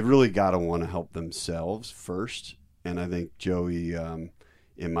really got to want to help themselves first, and I think Joey,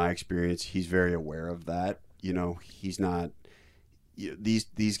 in my experience, he's very aware of that. He's not.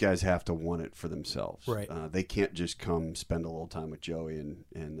 These guys have to want it for themselves. Right. They can't just come spend a little time with Joey and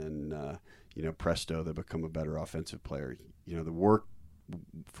then presto, they become a better offensive player. The work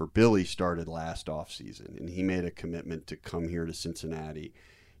for Billy started last offseason, and he made a commitment to come here to Cincinnati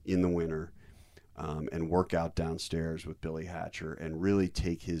in the winter and work out downstairs with Billy Hatcher and really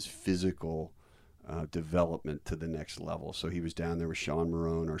take his physical development to the next level. So he was down there with Sean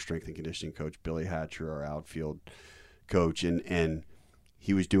Marone, our strength and conditioning coach, Billy Hatcher, our outfield coach, and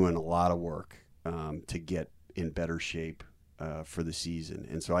he was doing a lot of work to get in better shape for the season.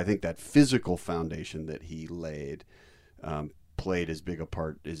 And so I think that physical foundation that he laid played as big a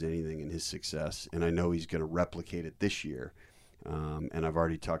part as anything in his success. And I know he's going to replicate it this year. And I've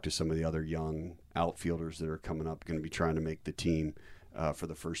already talked to some of the other young outfielders that are coming up, going to be trying to make the team for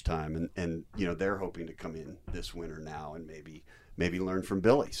the first time. And they're hoping to come in this winter now and maybe learn from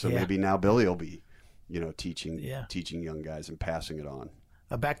Billy. So maybe now Billy will be, teaching young guys and passing it on.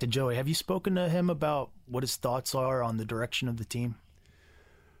 Back to Joey. Have you spoken to him about what his thoughts are on the direction of the team?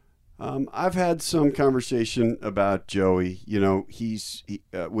 I've had some conversation about Joey.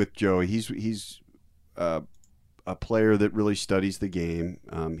 With Joey, he's a player that really studies the game.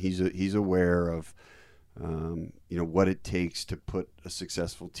 He's aware of what it takes to put a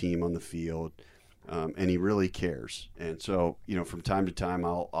successful team on the field, and he really cares. And so from time to time,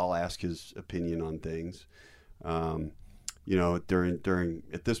 I'll ask his opinion on things. During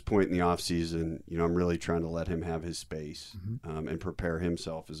at this point in the off season, I'm really trying to let him have his space and prepare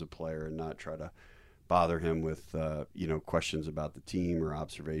himself as a player, and not try to bother him with questions about the team or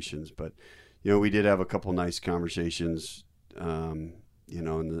observations. But we did have a couple nice conversations, in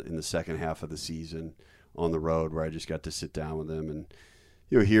the second half of the season on the road, where I just got to sit down with him and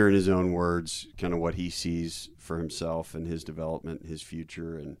hear in his own words kind of what he sees for himself and his development, his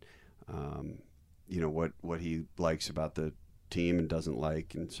future, and what he likes about the team and doesn't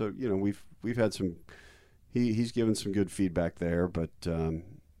like. And so we've had some. He's given some good feedback there, but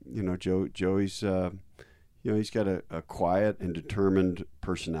Joey's he's got a quiet and determined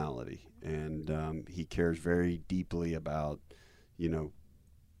personality, and he cares very deeply about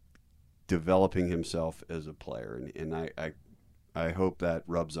developing himself as a player, and I hope that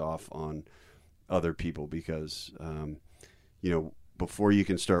rubs off on other people, because before you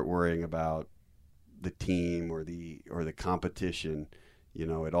can start worrying about the team or the competition,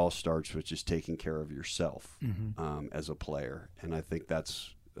 it all starts with just taking care of yourself as a player. And I think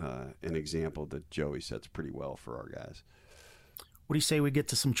that's an example that Joey sets pretty well for our guys. What do you say we get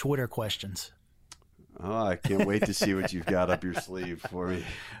to some Twitter questions? Oh, I can't wait to see what you've got up your sleeve for me.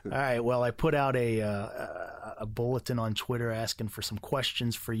 All right. Well, I put out a bulletin on Twitter asking for some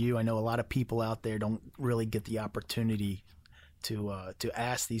questions for you. I know a lot of people out there don't really get the opportunity to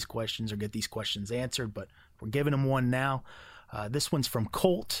ask these questions or get these questions answered, but we're giving them one now. This one's from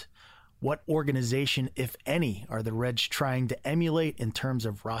Colt. What organization, if any, are the Reds trying to emulate in terms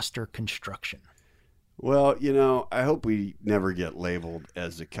of roster construction? Well, I hope we never get labeled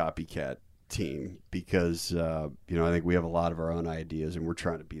as a copycat team because, I think we have a lot of our own ideas and we're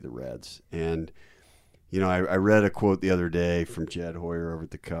trying to be the Reds. And, I read a quote the other day from Jed Hoyer over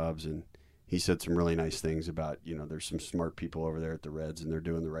at the Cubs, and he said some really nice things about, there's some smart people over there at the Reds and they're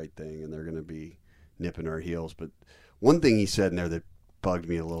doing the right thing and they're going to be nipping our heels. But one thing he said in there that bugged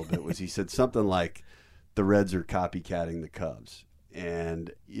me a little bit was he said something like the Reds are copycatting the Cubs.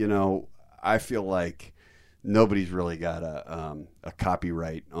 And, I feel like nobody's really got a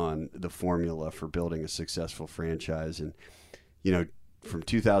copyright on the formula for building a successful franchise. And, from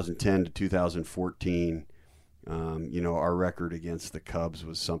 2010 to 2014, our record against the Cubs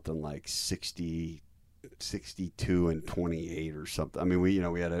was something like 62 and 28 or something. I mean, we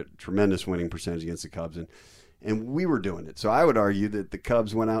had a tremendous winning percentage against the Cubs, and we were doing it. So I would argue that the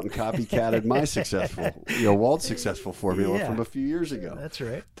Cubs went out and copycatted my successful, Walt's successful formula from a few years ago. That's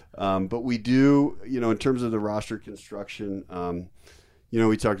right. But we do, in terms of the roster construction,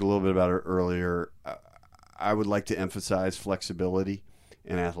 we talked a little bit about it earlier. I would like to emphasize flexibility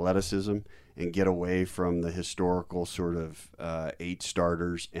and athleticism and get away from the historical sort of 8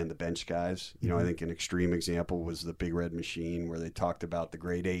 starters and the bench guys. I think an extreme example was the Big Red Machine, where they talked about the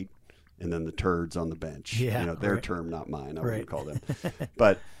grade 8 and then the turds on the bench. Their term, not mine. I wouldn't call them.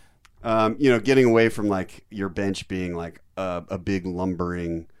 But, getting away from like your bench being like a big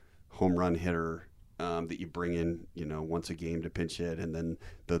lumbering home run hitter that you bring in, once a game to pinch hit, and then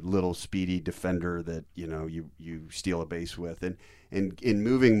the little speedy defender that, you steal a base with. And in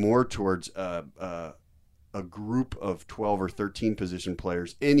moving more towards a group of 12 or 13 position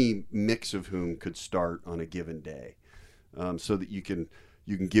players, any mix of whom could start on a given day, so that you can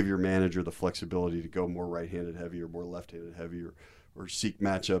give your manager the flexibility to go more right-handed heavy or more left-handed heavy, or seek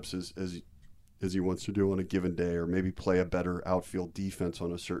matchups as he wants to do on a given day, or maybe play a better outfield defense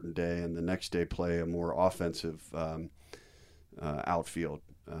on a certain day and the next day play a more offensive outfield.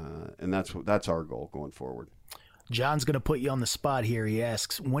 And that's our goal going forward. John's going to put you on the spot here. He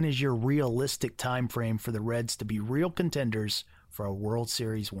asks, when is your realistic time frame for the Reds to be real contenders for a World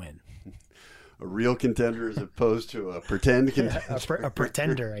Series win? A real contender as opposed to a pretend contender? a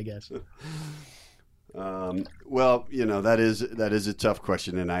pretender, I guess. Well, that is a tough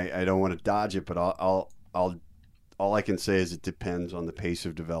question, and I don't want to dodge it, but all I can say is it depends on the pace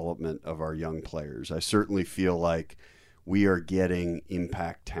of development of our young players. I certainly feel like we are getting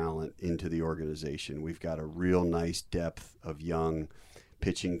impact talent into the organization. We've got a real nice depth of young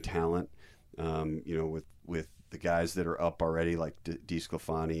pitching talent, with the guys that are up already, like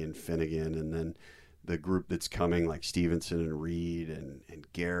DeSclafani and Finnegan, and then the group that's coming, like Stevenson and Reed and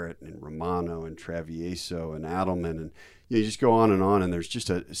Garrett and Romano and Travieso and Adelman, and you just go on, and there's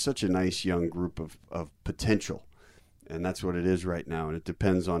just such a nice young group of potential, and that's what it is right now, and it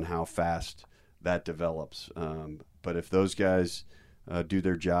depends on how fast that develops. But if those guys do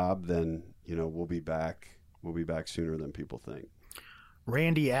their job, then we'll be back sooner than people think.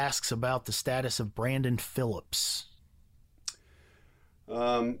 Randy asks about the status of Brandon Phillips.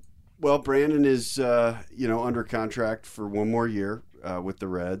 Well, Brandon is, under contract for one more year with the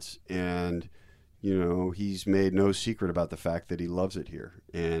Reds, and he's made no secret about the fact that he loves it here,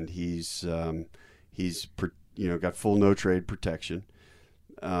 and he's got full no trade protection.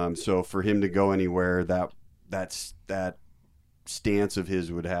 So for him to go anywhere, that stance of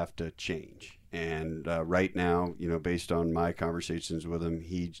his would have to change. And right now, based on my conversations with him,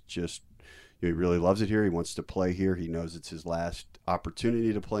 he just he really loves it here. He wants to play here. He knows it's his last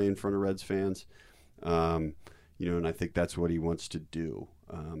opportunity to play in front of Reds fans. And I think that's what he wants to do.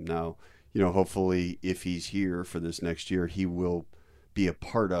 Now, hopefully if he's here for this next year, he will be a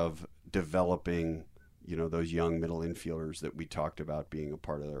part of developing, those young middle infielders that we talked about being a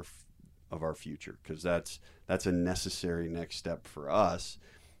part of our future, because that's a necessary next step for us.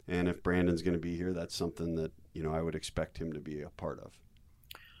 And if Brandon's going to be here, that's something that, I would expect him to be a part of.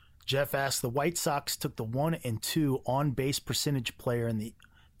 Jeff asks, the White Sox took the 1 and 2 on-base percentage player in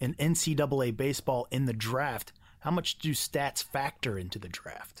NCAA baseball in the draft. How much do stats factor into the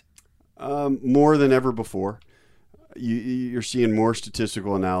draft? More than ever before. You're seeing more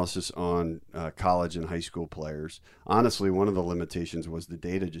statistical analysis on college and high school players. Honestly, one of the limitations was the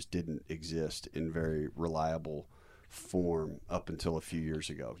data just didn't exist in very reliable form up until a few years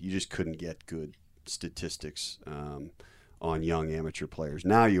ago. You just couldn't get good statistics on young amateur players.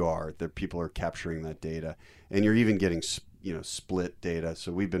 Now you are. People are capturing that data, and you're even getting split data.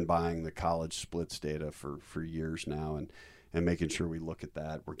 So we've been buying the college splits data for years now, and making sure we look at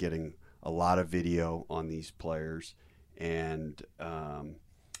that. We're getting a lot of video on these players, and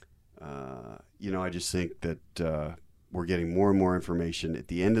I just think that we're getting more and more information. At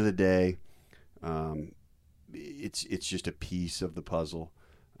the end of the day, it's just a piece of the puzzle.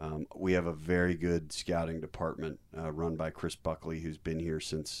 We have a very good scouting department run by Chris Buckley, who's been here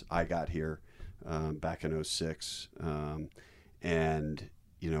since I got here back in 2006. And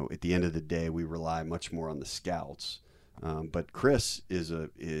at the end of the day, we rely much more on the scouts. But Chris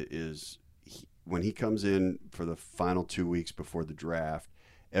when he comes in for the final 2 weeks before the draft,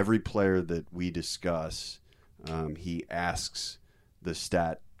 every player that we discuss, he asks the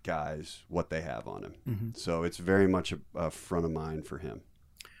stat guys what they have on him. Mm-hmm. So it's very much a front of mind for him.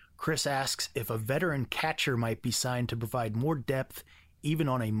 Chris asks if a veteran catcher might be signed to provide more depth even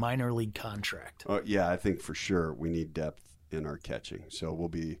on a minor league contract. Yeah, I think for sure we need depth in our catching. So we'll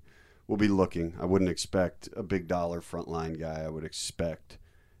be looking. I wouldn't expect a big dollar frontline guy. I would expect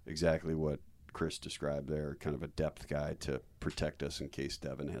exactly what Chris described there, kind of a depth guy to protect us in case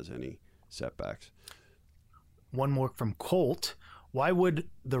Devin has any setbacks. One more from Colt. Why would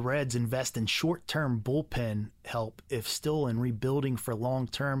the Reds invest in short-term bullpen help if still in rebuilding for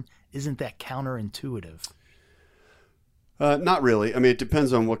long-term? Isn't that counterintuitive? Not really. I mean, it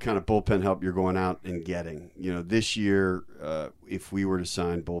depends on what kind of bullpen help you're going out and getting. This year, if we were to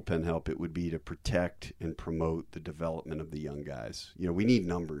sign bullpen help, it would be to protect and promote the development of the young guys. We need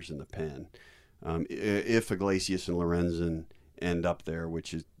numbers in the pen. If Iglesias and Lorenzen end up there,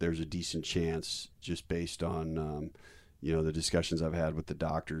 there's a decent chance just based on the discussions I've had with the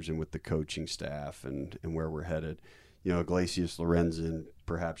doctors and with the coaching staff and where we're headed. Iglesias, Lorenzen,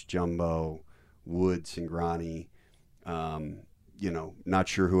 perhaps Jumbo, Wood, Cingrani. Not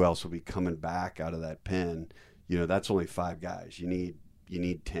sure who else will be coming back out of that pen. That's only 5 guys. You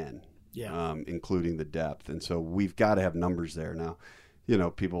need 10, including the depth. And so we've got to have numbers there. Now,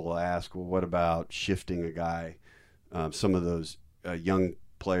 people will ask, well, what about shifting a guy? Some of those young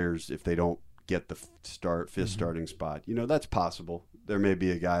players, if they don't get the fifth starting spot, that's possible. There may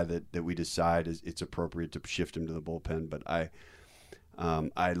be a guy that we decide it's appropriate to shift him to the bullpen, but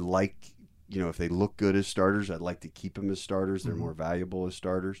I like, if they look good as starters, I'd like to keep them as starters. They're more valuable as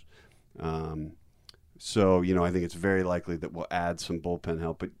starters. So I think it's very likely that we'll add some bullpen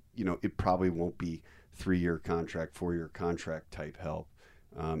help, but it probably won't be 3-year contract, 4-year contract type help.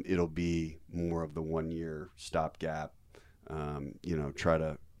 It'll be more of the 1-year stopgap.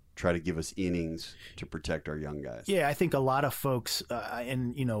 Try to give us innings to protect our young guys. Yeah, I think a lot of folks,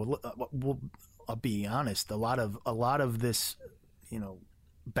 I'll be honest, a lot of this,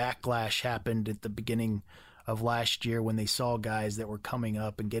 backlash happened at the beginning of last year when they saw guys that were coming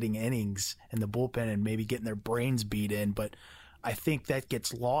up and getting innings in the bullpen and maybe getting their brains beat in. But I think that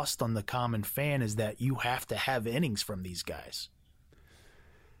gets lost on the common fan, is that you have to have innings from these guys.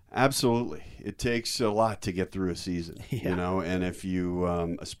 Absolutely. It takes a lot to get through a season, and if you,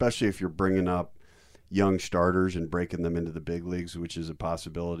 especially if you're bringing up young starters and breaking them into the big leagues, which is a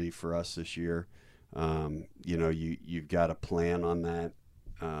possibility for us this year, you've got to plan on that.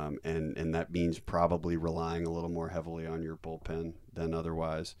 And that means probably relying a little more heavily on your bullpen than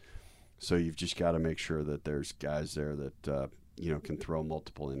otherwise. So you've just got to make sure that there's guys there that, can throw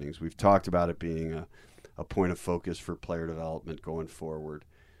multiple innings. We've talked about it being a point of focus for player development going forward,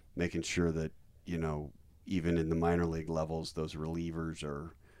 making sure that, even in the minor league levels, those relievers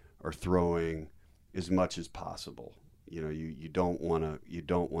are throwing as much as possible. You don't want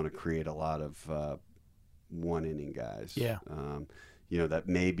to create a lot of 1-inning guys. Yeah. That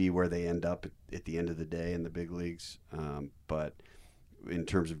may be where they end up at the end of the day in the big leagues. But in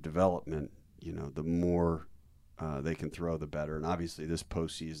terms of development, the more they can throw, the better. And obviously this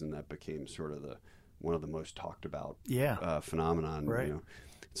postseason, that became sort of one of the most talked about phenomenon. Right.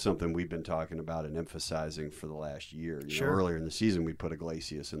 It's something we've been talking about and emphasizing for the last year. Sure. Earlier in the season, we put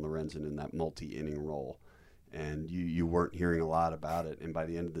Iglesias and Lorenzen in that multi-inning role. And you weren't hearing a lot about it, and by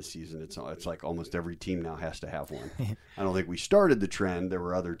the end of the season, it's like almost every team now has to have one. I don't think we started the trend. There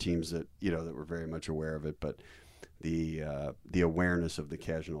were other teams that that were very much aware of it, but the awareness of the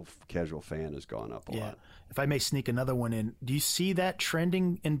casual fan has gone up a lot. If I may sneak another one in, do you see that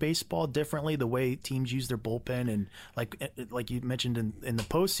trending in baseball differently? The way teams use their bullpen, and like you mentioned in the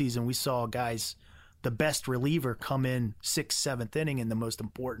postseason, we saw guys, the best reliever, come in 6th, 7th inning in the most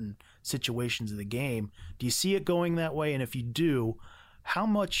important situations of the game. Do you see it going that way? And if you do, how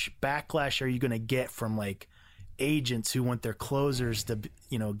much backlash are you going to get from agents who want their closers to,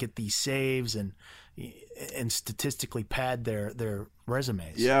 get these saves and statistically pad their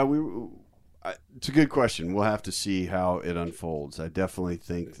resumes. Yeah, it's a good question. We'll have to see how it unfolds. I definitely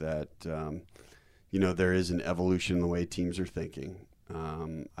think that there is an evolution in the way teams are thinking.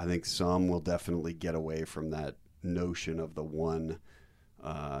 I think some will definitely get away from that notion of the one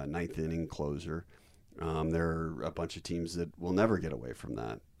ninth inning closer. There are a bunch of teams that will never get away from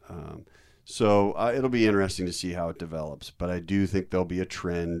that. So it'll be interesting to see how it develops. But I do think there'll be a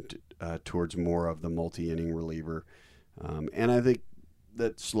trend towards more of the multi-inning reliever. And I think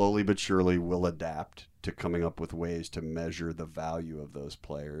that slowly but surely we'll adapt to coming up with ways to measure the value of those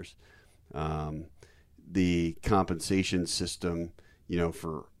players. The compensation system,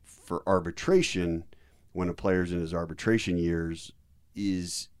 for arbitration, when a player's in his arbitration years,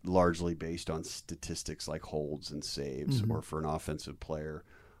 is largely based on statistics like holds and saves, or for an offensive player,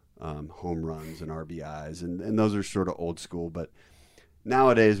 home runs and RBIs, and those are sort of old school. But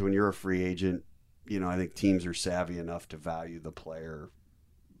nowadays, when you're a free agent, I think teams are savvy enough to value the player,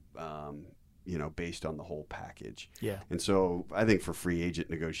 based on the whole package. Yeah. And so I think for free agent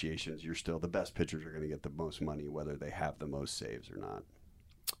negotiations, the best pitchers are going to get the most money, whether they have the most saves or not.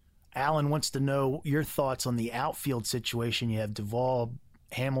 Alan wants to know your thoughts on the outfield situation. You have Duvall,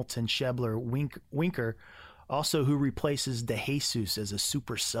 Hamilton, Schebler, Winker, also who replaces DeJesus as a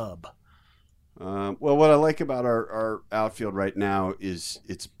super sub. Well, what I like about our outfield right now is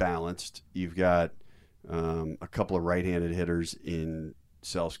it's balanced. You've got a couple of right-handed hitters in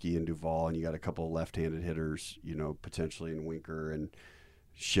Selsky and Duvall, and you got a couple of left-handed hitters, potentially in Winker and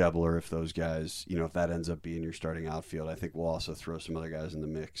Schebler. If those guys, if that ends up being your starting outfield, I think we'll also throw some other guys in the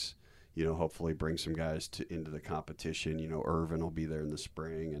mix. Hopefully bring some guys into the competition. Irvin will be there in the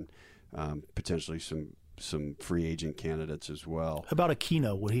spring, and potentially some free agent candidates as well. How about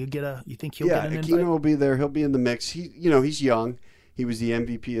Aquino? Will he you think he'll get an invite? Yeah, Aquino will be there. He'll be in the mix. He's young. He was the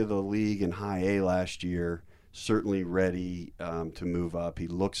MVP of the league in high A last year. Certainly ready to move up. He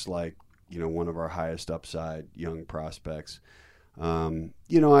looks like, one of our highest upside young prospects. I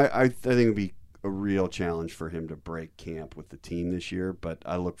think it'd be a real challenge for him to break camp with the team this year, but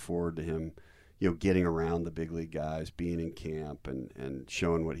I look forward to him, getting around the big league guys, being in camp and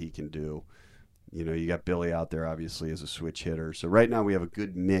showing what he can do. You got Billy out there obviously as a switch hitter. So right now we have a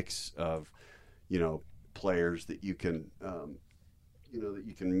good mix of, players that you can,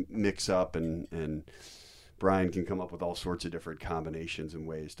 mix up and Brian can come up with all sorts of different combinations and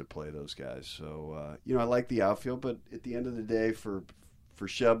ways to play those guys. So, I like the outfield, but at the end of the day for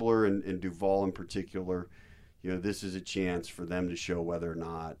Schebler and Duvall in particular, this is a chance for them to show whether or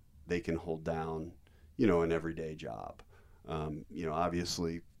not they can hold down, an everyday job.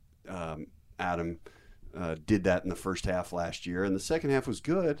 Obviously, Adam did that in the first half last year, and the second half was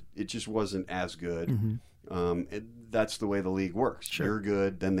good. It just wasn't as good. Mm-hmm. That's the way the league works. Sure. You're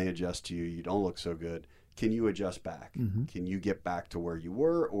good, then they adjust to you. You don't look so good. Can you adjust back? Mm-hmm. Can you get back to where you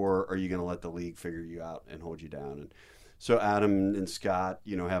were, or are you going to let the league figure you out and hold you down? And so Adam and Scott,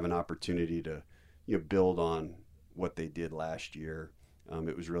 have an opportunity to, build on what they did last year.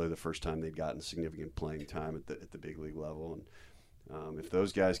 It was really the first time they'd gotten significant playing time at the big league level. And if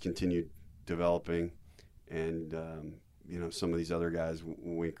those guys continue developing and, some of these other guys,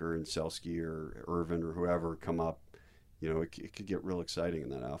 Winker and Selsky or Irvin or whoever come up, it could get real exciting in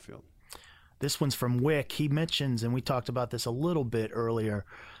that outfield. This one's from Wick. He mentions, and we talked about this a little bit earlier,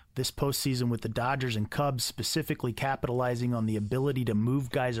 this postseason with the Dodgers and Cubs specifically capitalizing on the ability to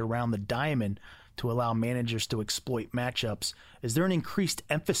move guys around the diamond to allow managers to exploit matchups. Is there an increased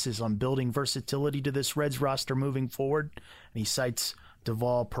emphasis on building versatility to this Reds roster moving forward? And he cites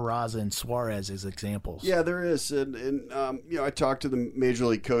Duvall, Peraza, and Suarez as examples. Yeah, there is. And I talked to the Major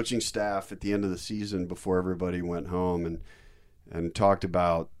League coaching staff at the end of the season before everybody went home and talked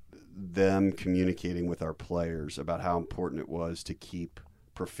about them communicating with our players about how important it was to keep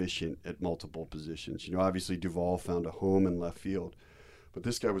proficient at multiple positions. Obviously Duvall found a home in left field, but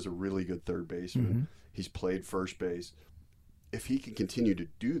this guy was a really good third baseman. Mm-hmm. He's played first base. If he can continue to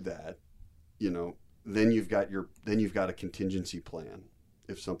do that, then you've got a contingency plan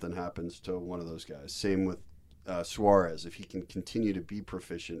if something happens to one of those guys. Same with Suarez. If he can continue to be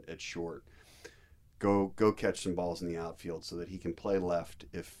proficient at short, go catch some balls in the outfield so that he can play left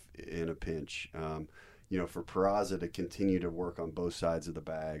if in a pinch. For Peraza to continue to work on both sides of the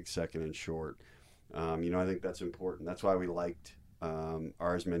bag, second and short. I think that's important. That's why we liked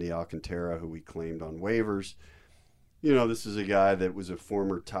Arizmendi Alcantara, who we claimed on waivers. This is a guy that was a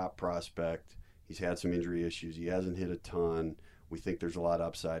former top prospect. He's had some injury issues. He hasn't hit a ton. We think there's a lot of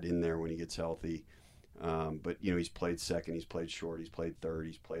upside in there when he gets healthy. But, he's played second, he's played short, he's played third,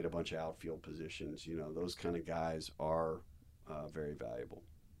 he's played a bunch of outfield positions. Those kind of guys are very valuable.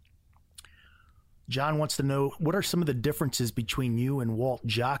 John wants to know, what are some of the differences between you and Walt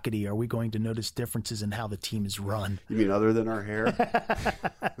Jocketty? Are we going to notice differences in how the team is run? You mean other than our hair?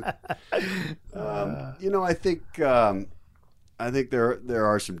 I think there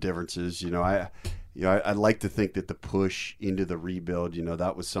are some differences. I'd like to think that the push into the rebuild,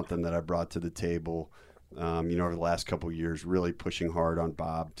 that was something that I brought to the table, over the last couple of years, really pushing hard on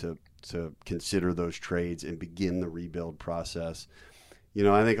Bob to consider those trades and begin the rebuild process.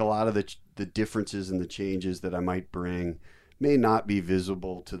 I think a lot of the differences and the changes that I might bring may not be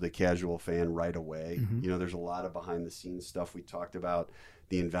visible to the casual fan right away. Mm-hmm. There's a lot of behind the scenes stuff. We talked about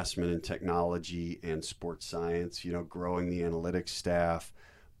the investment in technology and sports science, growing the analytics staff,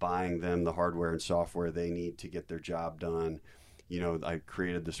 buying them the hardware and software they need to get their job done. I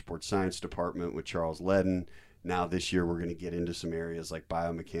created the sports science department with Charles Ledden. Now this year we're going to get into some areas like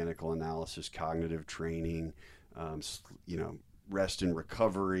biomechanical analysis, cognitive training, rest and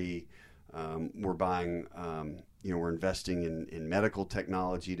recovery. We're buying, we're investing in medical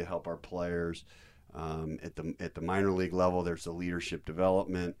technology to help our players. At the minor league level, there's the leadership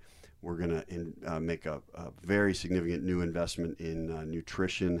development. We're going to make a very significant new investment in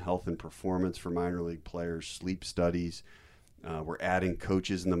nutrition, health, and performance for minor league players, sleep studies. We're adding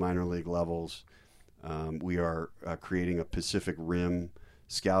coaches in the minor league levels. We are creating a Pacific Rim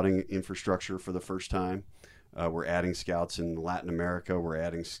scouting infrastructure for the first time. We're adding scouts in Latin America. We're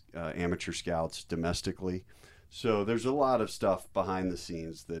adding amateur scouts domestically. So there's a lot of stuff behind the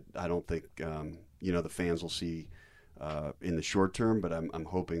scenes that I don't think the fans will see in the short term, but I'm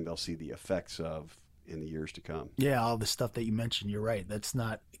hoping they'll see the effects of in the years to come. Yeah, all the stuff that you mentioned, you're right. That's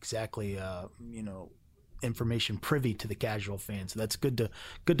not exactly information privy to the casual fan. So that's good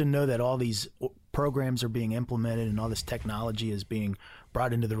to know that all these programs are being implemented and all this technology is being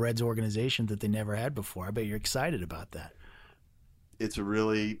brought into the Reds organization that they never had before. I bet you're excited about that. It's a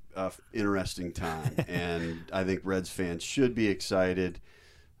really interesting time, and I think Reds fans should be excited.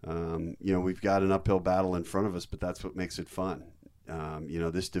 We've got an uphill battle in front of us, but that's what makes it fun.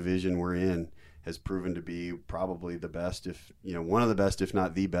 This division we're in has proven to be probably the best, one of the best, if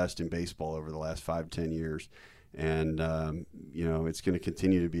not the best in baseball over the last 5-10 years. And, it's going to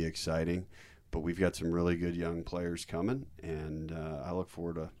continue to be exciting, but we've got some really good young players coming, and I look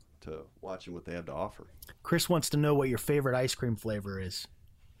forward to watching what they have to offer. Chris wants to know what your favorite ice cream flavor is.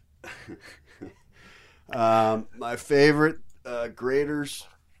 My favorite, Grater's,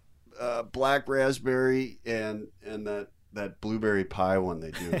 black raspberry and that blueberry pie one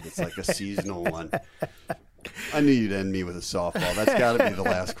they do. It's like a seasonal one. I knew you'd end me with a softball. That's got to be the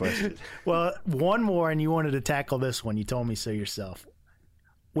last question. Well, one more, and you wanted to tackle this one. You told me so yourself.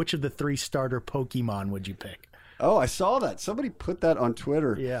 Which of the 3 starter Pokemon would you pick? Oh, I saw that. Somebody put that on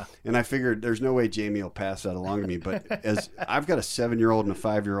Twitter. Yeah. And I figured there's no way Jamie will pass that along to me. But as I've got a 7-year-old and a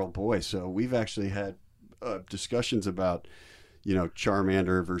 5-year-old boy, so we've actually had discussions about,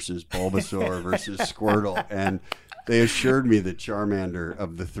 Charmander versus Bulbasaur versus Squirtle. And they assured me that Charmander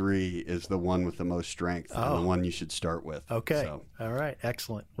of the 3 is the one with the most strength and the one you should start with. Okay. So. All right.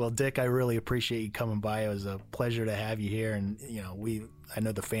 Excellent. Well, Dick, I really appreciate you coming by. It was a pleasure to have you here. And, I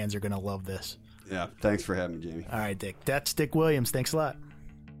know the fans are going to love this. Yeah. Thanks for having me, Jamie. All right, Dick. That's Dick Williams. Thanks a lot.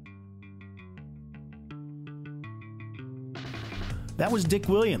 That was Dick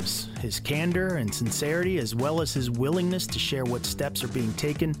Williams. His candor and sincerity, as well as his willingness to share what steps are being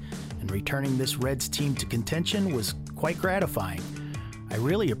taken in returning this Reds team to contention, was quite gratifying. I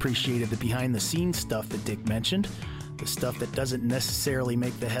really appreciated the behind-the-scenes stuff that Dick mentioned, the stuff that doesn't necessarily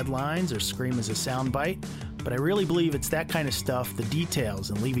make the headlines or scream as a soundbite, but I really believe it's that kind of stuff, the details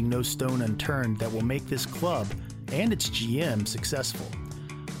and leaving no stone unturned, that will make this club and its GM successful.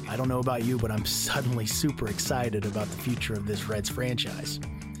 I don't know about you, but I'm suddenly super excited about the future of this Reds franchise.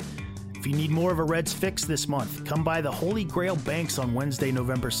 If you need more of a Reds fix this month, come by the Holy Grail Banks on Wednesday,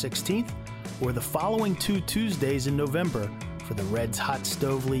 November 16th, or the following 2 Tuesdays in November for the Reds Hot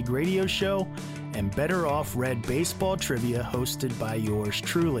Stove League radio show and Better Off Red baseball trivia hosted by yours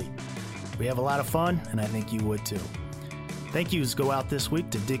truly. We have a lot of fun, and I think you would too. Thank yous go out this week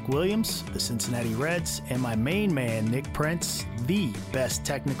to Dick Williams, the Cincinnati Reds, and my main man, Nick Prince, the best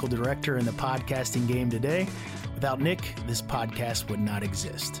technical director in the podcasting game today. Without Nick, this podcast would not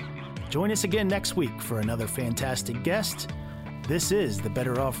exist. Join us again next week for another fantastic guest. This is the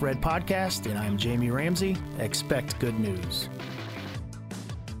Better Off Red podcast, and I'm Jamie Ramsey. Expect good news.